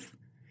life,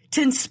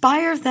 to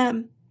inspire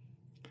them.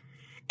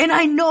 And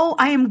I know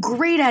I am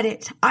great at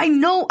it. I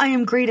know I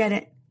am great at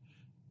it.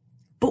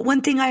 But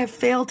one thing I have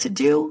failed to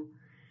do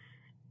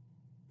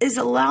is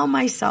allow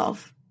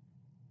myself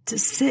to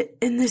sit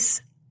in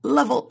this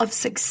level of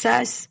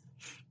success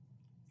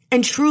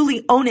and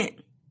truly own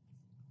it.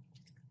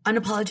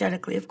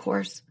 Unapologetically, of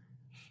course.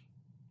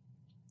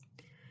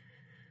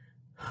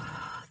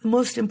 The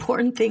most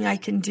important thing I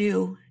can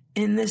do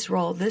in this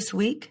role this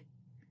week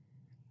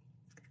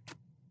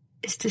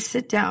is to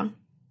sit down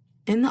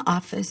in the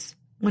office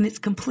when it's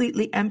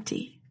completely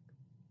empty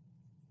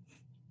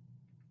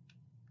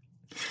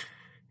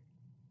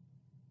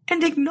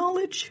and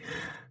acknowledge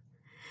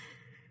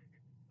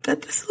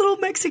that this little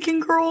Mexican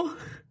girl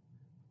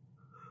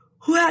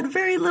who had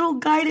very little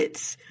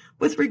guidance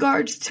with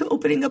regards to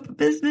opening up a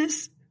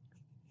business,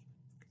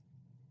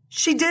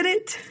 she did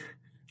it.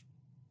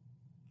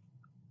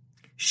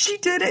 She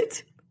did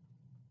it.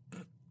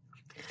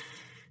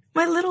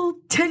 My little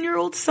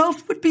 10-year-old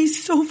self would be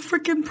so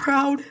freaking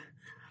proud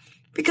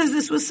because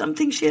this was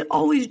something she had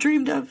always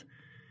dreamed of,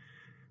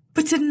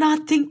 but did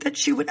not think that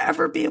she would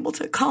ever be able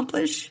to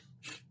accomplish.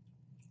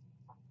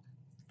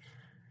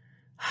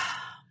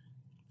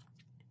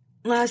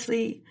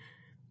 Lastly,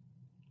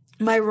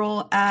 my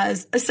role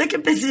as a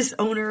second business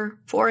owner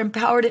for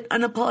Empowered and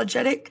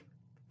Unapologetic,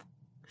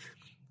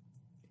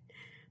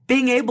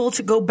 being able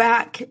to go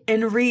back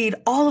and read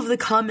all of the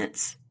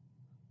comments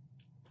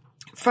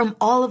from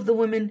all of the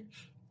women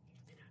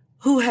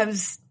who have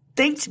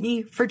thanked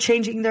me for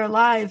changing their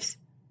lives,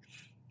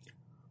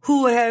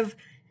 who have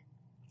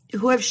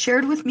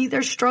shared with me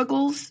their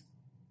struggles,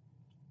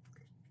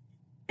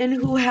 and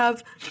who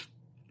have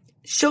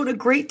showed a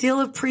great deal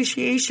of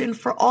appreciation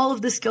for all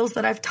of the skills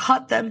that I've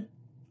taught them.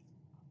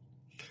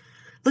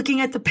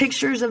 Looking at the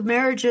pictures of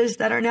marriages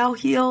that are now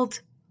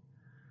healed,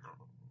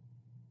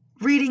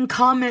 reading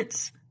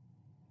comments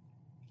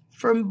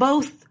from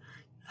both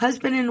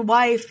husband and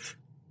wife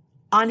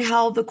on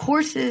how the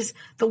courses,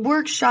 the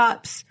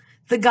workshops,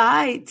 the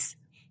guides,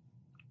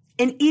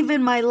 and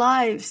even my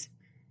lives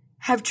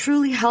have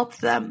truly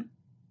helped them.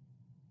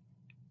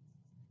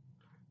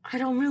 I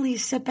don't really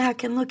sit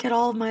back and look at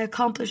all of my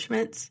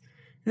accomplishments,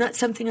 and that's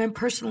something I'm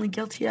personally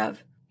guilty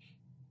of.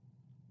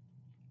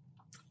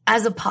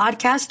 As a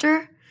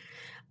podcaster,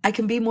 I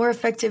can be more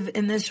effective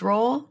in this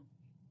role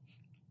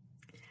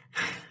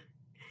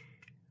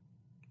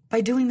by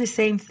doing the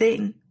same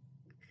thing.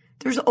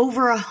 There's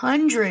over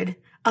 100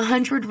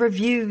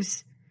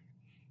 reviews,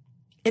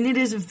 and it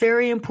is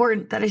very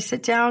important that I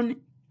sit down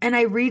and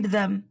I read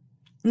them,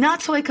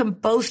 not so I can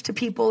boast to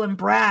people and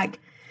brag,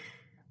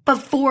 but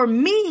for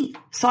me,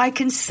 so I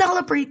can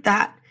celebrate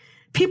that.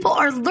 People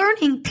are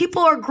learning,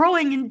 people are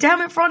growing, and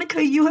damn it,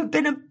 Veronica, you have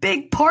been a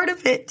big part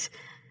of it.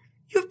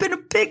 You've been a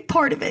big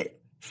part of it.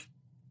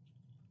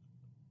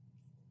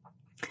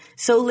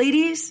 So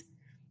ladies,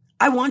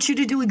 I want you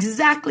to do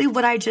exactly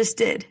what I just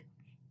did.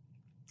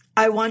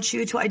 I want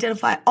you to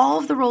identify all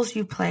of the roles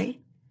you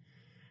play,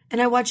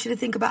 and I want you to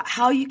think about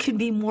how you can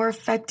be more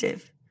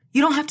effective.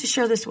 You don't have to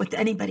share this with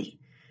anybody.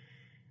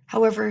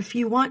 However, if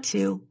you want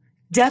to,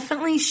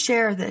 definitely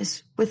share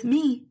this with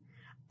me.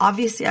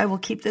 Obviously, I will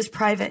keep this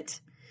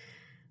private.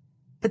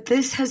 But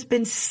this has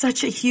been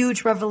such a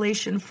huge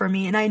revelation for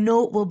me, and I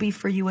know it will be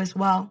for you as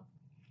well.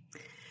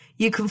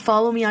 You can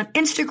follow me on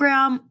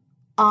Instagram,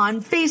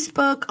 on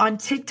Facebook, on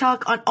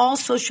TikTok, on all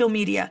social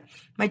media.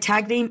 My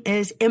tag name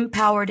is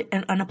Empowered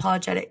and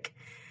Unapologetic.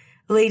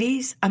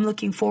 Ladies, I'm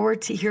looking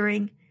forward to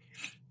hearing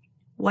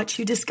what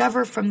you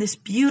discover from this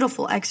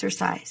beautiful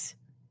exercise.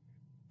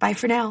 Bye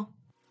for now.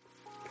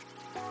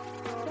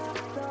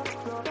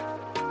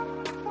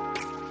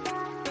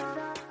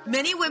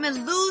 Many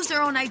women lose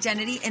their own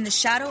identity in the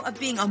shadow of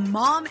being a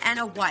mom and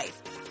a wife.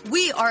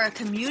 We are a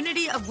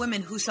community of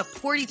women who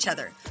support each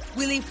other.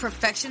 We leave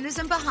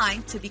perfectionism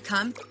behind to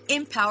become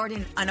empowered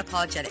and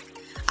unapologetic.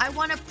 I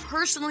want to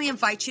personally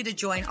invite you to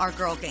join our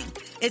Girl Gang.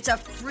 It's a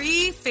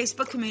free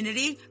Facebook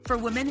community for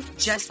women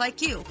just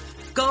like you.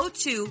 Go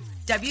to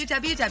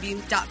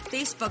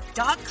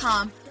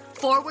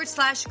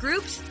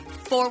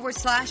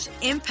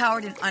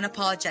www.facebook.com/groups/empowered and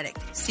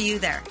unapologetic. See you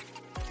there.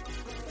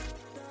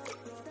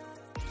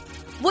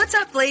 What's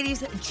up,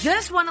 ladies?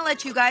 Just want to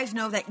let you guys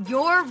know that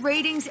your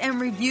ratings and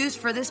reviews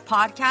for this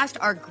podcast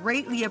are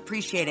greatly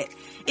appreciated.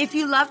 If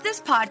you love this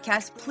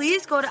podcast,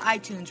 please go to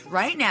iTunes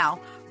right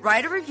now,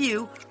 write a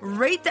review,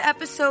 rate the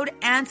episode,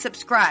 and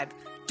subscribe.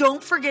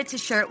 don't forget to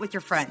share it with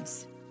your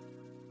friends.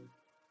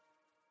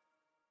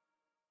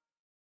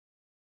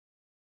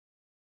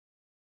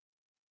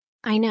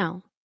 I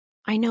know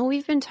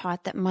we've been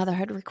taught that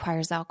motherhood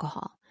requires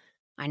alcohol.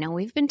 I know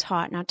we've been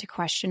taught not to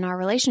question our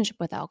relationship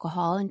with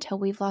alcohol until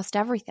we've lost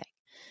everything.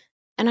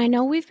 And I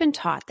know we've been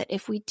taught that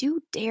if we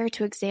do dare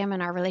to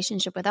examine our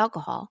relationship with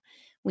alcohol,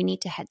 we need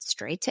to head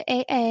straight to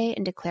AA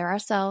and declare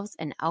ourselves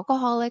an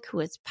alcoholic who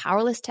is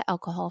powerless to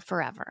alcohol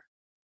forever.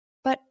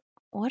 But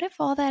what if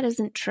all that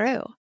isn't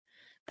true?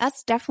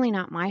 That's definitely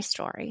not my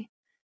story.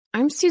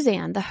 I'm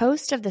Suzanne, the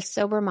host of the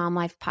Sober Mom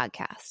Life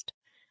podcast.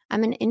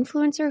 I'm an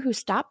influencer who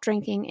stopped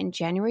drinking in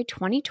January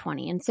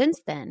 2020, and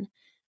since then,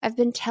 I've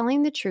been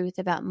telling the truth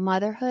about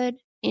motherhood,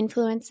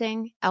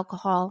 influencing,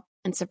 alcohol,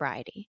 and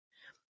sobriety.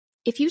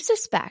 If you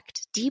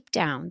suspect deep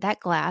down that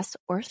glass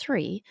or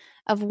 3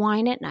 of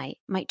wine at night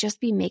might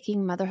just be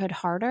making motherhood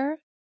harder,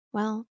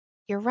 well,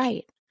 you're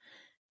right.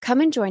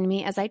 Come and join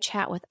me as I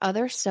chat with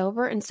other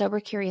sober and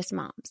sober-curious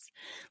moms.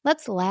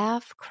 Let's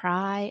laugh,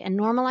 cry, and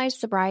normalize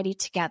sobriety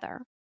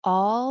together,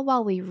 all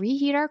while we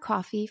reheat our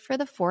coffee for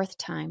the 4th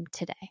time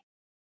today.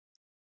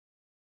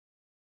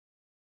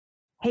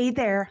 Hey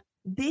there,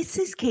 this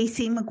is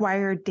Casey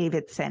McGuire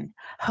Davidson,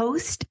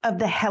 host of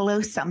the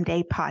Hello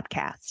Someday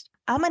podcast.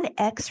 I'm an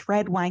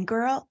ex-red wine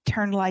girl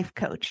turned life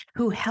coach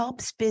who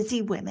helps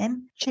busy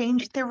women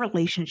change their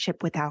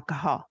relationship with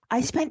alcohol.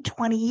 I spent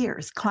 20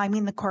 years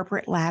climbing the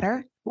corporate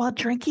ladder while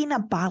drinking a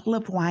bottle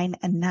of wine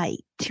a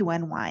night to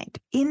unwind.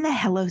 In the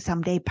Hello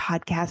Someday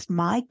podcast,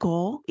 my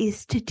goal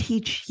is to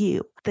teach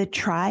you the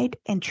tried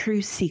and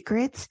true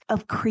secrets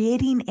of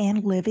creating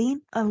and living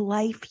a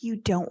life you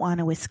don't want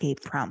to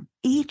escape from.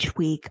 Each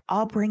week,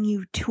 I'll bring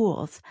you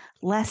tools,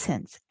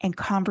 lessons, and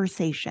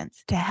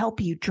conversations to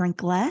help you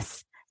drink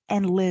less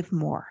and live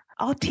more.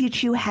 I'll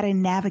teach you how to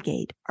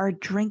navigate our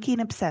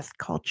drinking-obsessed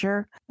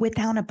culture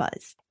without a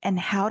buzz and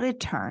how to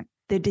turn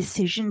the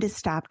decision to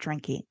stop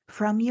drinking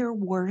from your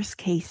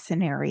worst-case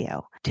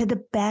scenario to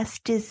the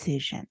best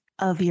decision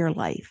of your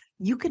life.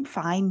 You can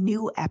find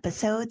new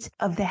episodes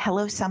of the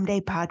Hello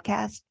Someday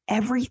podcast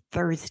every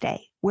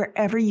Thursday,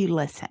 wherever you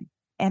listen,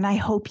 and I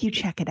hope you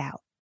check it out.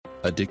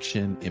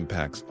 Addiction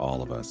impacts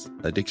all of us.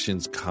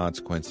 Addiction's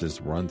consequences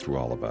run through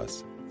all of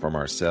us. From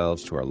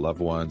ourselves to our loved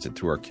ones and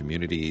through our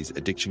communities,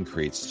 addiction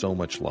creates so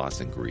much loss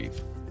and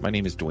grief. My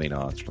name is Dwayne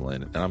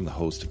Osterlin, and I'm the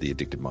host of the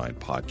Addicted Mind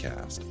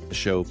podcast, a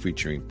show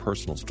featuring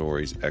personal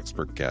stories,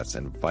 expert guests,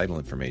 and vital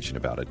information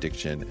about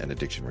addiction and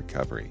addiction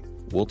recovery.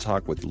 We'll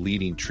talk with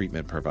leading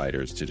treatment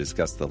providers to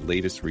discuss the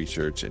latest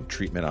research and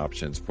treatment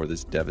options for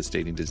this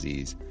devastating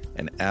disease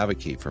and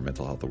advocate for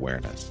mental health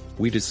awareness.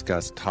 We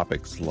discuss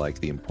topics like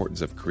the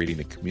importance of creating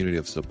a community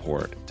of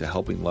support to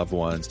helping loved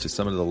ones to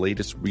some of the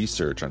latest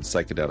research on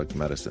psychedelic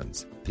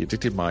medicines. The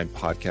Addicted Mind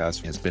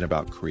podcast has been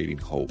about creating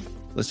hope,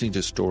 listening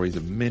to stories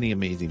of many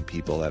amazing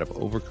people that have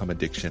overcome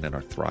addiction and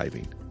are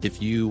thriving.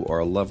 If you or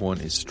a loved one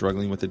is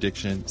struggling with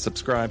addiction,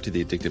 subscribe to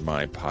the Addicted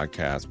Mind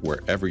podcast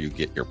wherever you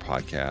get your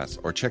podcasts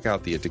or check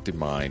out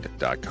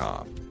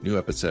theaddictedmind.com. New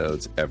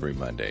episodes every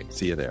Monday.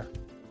 See you there.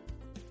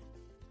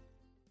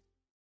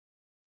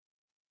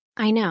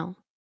 I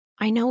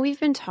know we've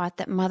been taught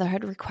that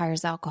motherhood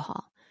requires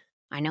alcohol.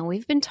 I know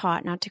we've been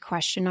taught not to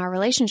question our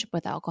relationship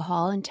with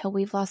alcohol until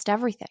we've lost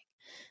everything.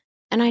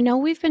 And I know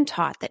we've been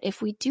taught that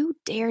if we do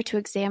dare to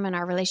examine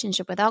our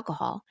relationship with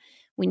alcohol,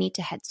 we need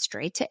to head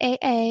straight to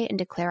AA and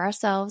declare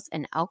ourselves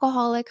an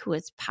alcoholic who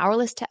is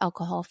powerless to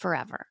alcohol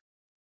forever.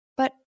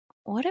 But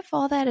what if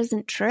all that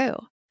isn't true?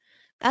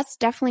 That's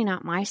definitely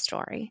not my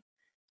story.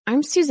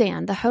 I'm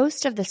Suzanne, the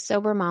host of the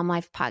Sober Mom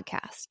Life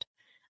podcast.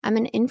 I'm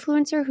an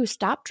influencer who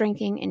stopped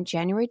drinking in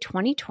January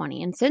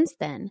 2020, and since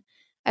then,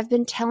 I've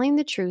been telling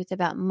the truth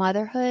about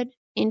motherhood,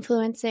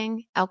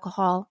 influencing,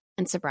 alcohol,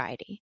 and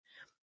sobriety.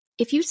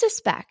 If you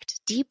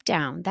suspect deep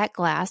down that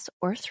glass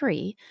or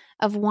 3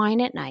 of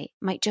wine at night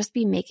might just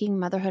be making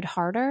motherhood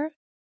harder,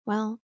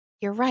 well,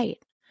 you're right.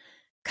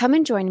 Come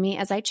and join me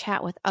as I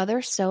chat with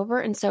other sober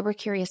and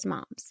sober-curious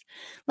moms.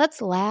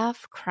 Let's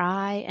laugh,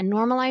 cry, and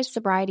normalize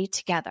sobriety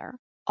together,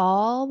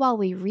 all while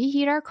we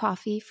reheat our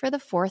coffee for the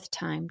 4th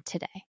time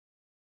today.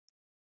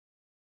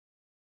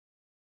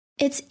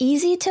 It's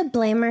easy to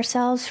blame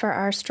ourselves for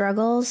our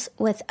struggles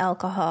with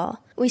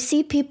alcohol. We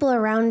see people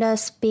around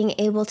us being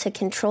able to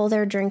control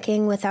their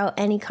drinking without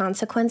any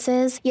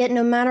consequences, yet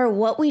no matter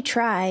what we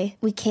try,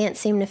 we can't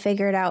seem to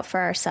figure it out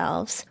for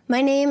ourselves.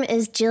 My name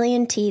is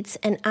Jillian Teets,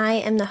 and I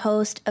am the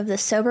host of the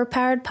Sober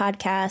Powered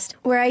podcast,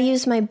 where I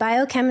use my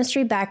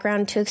biochemistry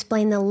background to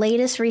explain the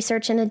latest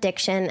research in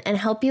addiction and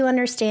help you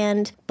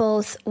understand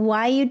both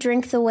why you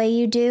drink the way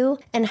you do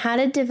and how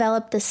to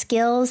develop the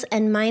skills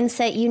and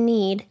mindset you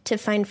need to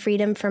find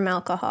freedom from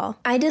alcohol.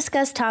 I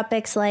discuss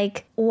topics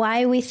like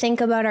why we think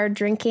about our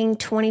drinking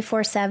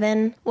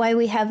 24/7, why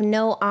we have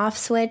no off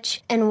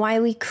switch, and why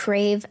we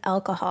crave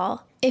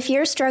alcohol. If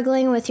you're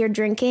struggling with your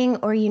drinking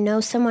or you know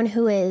someone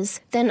who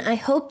is, then I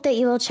hope that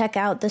you will check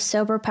out the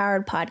Sober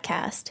Powered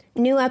podcast.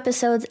 New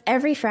episodes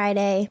every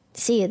Friday.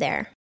 See you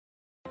there.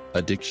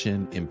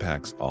 Addiction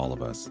impacts all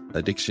of us.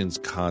 Addiction's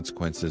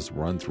consequences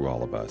run through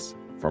all of us.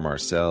 From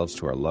ourselves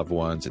to our loved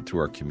ones and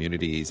through our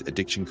communities,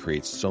 addiction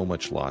creates so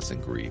much loss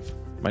and grief.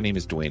 My name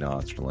is Dwayne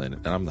Osterlin,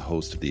 and I'm the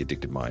host of the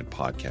Addicted Mind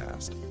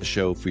podcast, a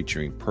show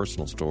featuring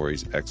personal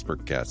stories,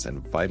 expert guests, and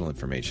vital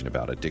information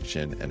about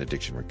addiction and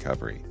addiction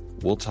recovery.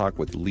 We'll talk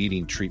with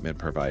leading treatment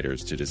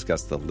providers to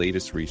discuss the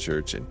latest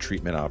research and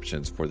treatment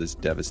options for this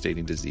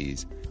devastating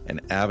disease and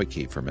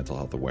advocate for mental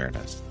health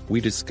awareness. We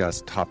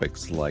discuss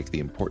topics like the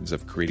importance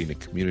of creating a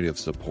community of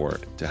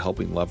support, to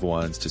helping loved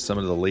ones, to some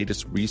of the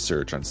latest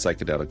research on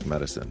psychedelic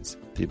medicines.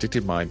 The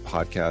Addicted Mind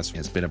podcast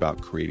has been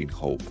about creating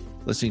hope,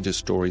 listening to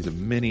stories of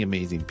many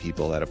amazing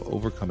people that have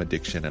overcome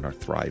addiction and are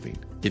thriving.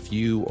 If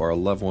you or a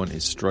loved one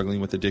is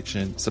struggling with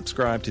addiction,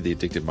 subscribe to the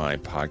Addicted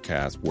Mind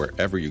podcast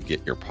wherever you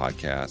get your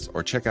podcasts,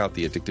 or check out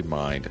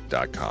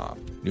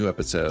theaddictedmind.com. New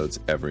episodes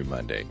every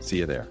Monday. See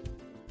you there.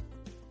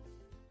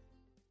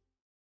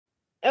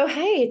 Oh,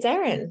 hey, it's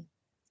Erin.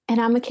 And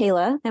I'm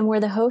Michaela, and we're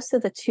the hosts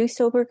of the Two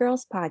Sober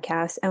Girls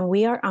podcast, and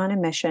we are on a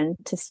mission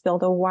to spill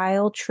the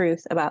wild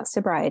truth about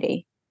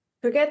sobriety.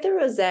 Forget the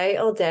rosé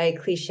all day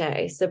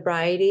cliche.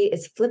 Sobriety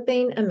is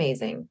flipping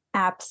amazing.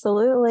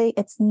 Absolutely.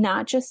 It's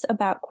not just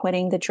about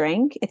quitting the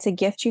drink. It's a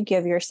gift you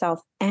give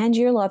yourself and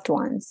your loved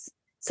ones.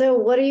 So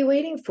what are you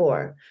waiting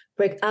for?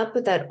 Break up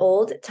with that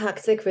old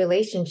toxic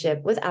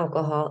relationship with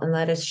alcohol and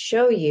let us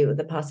show you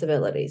the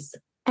possibilities.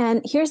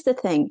 And here's the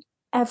thing.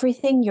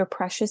 Everything your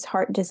precious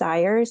heart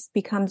desires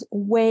becomes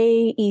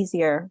way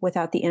easier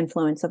without the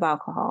influence of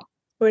alcohol.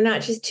 We're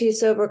not just two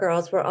sober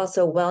girls. We're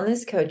also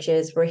wellness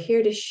coaches. We're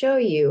here to show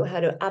you how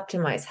to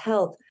optimize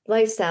health,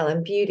 lifestyle,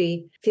 and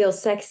beauty, feel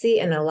sexy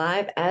and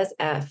alive as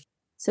F.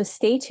 So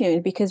stay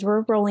tuned, because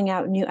we're rolling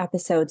out new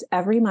episodes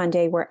every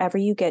Monday wherever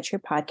you get your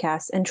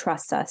podcasts, and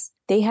trust us,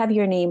 they have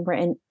your name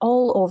written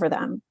all over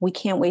them. We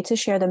can't wait to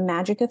share the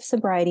magic of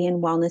sobriety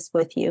and wellness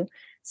with you.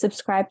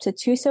 Subscribe to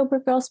Two Sober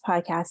Girls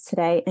podcast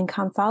today and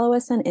come follow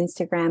us on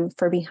Instagram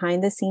for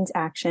behind the scenes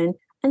action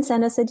and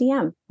send us a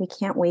DM. We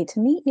can't wait to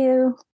meet you.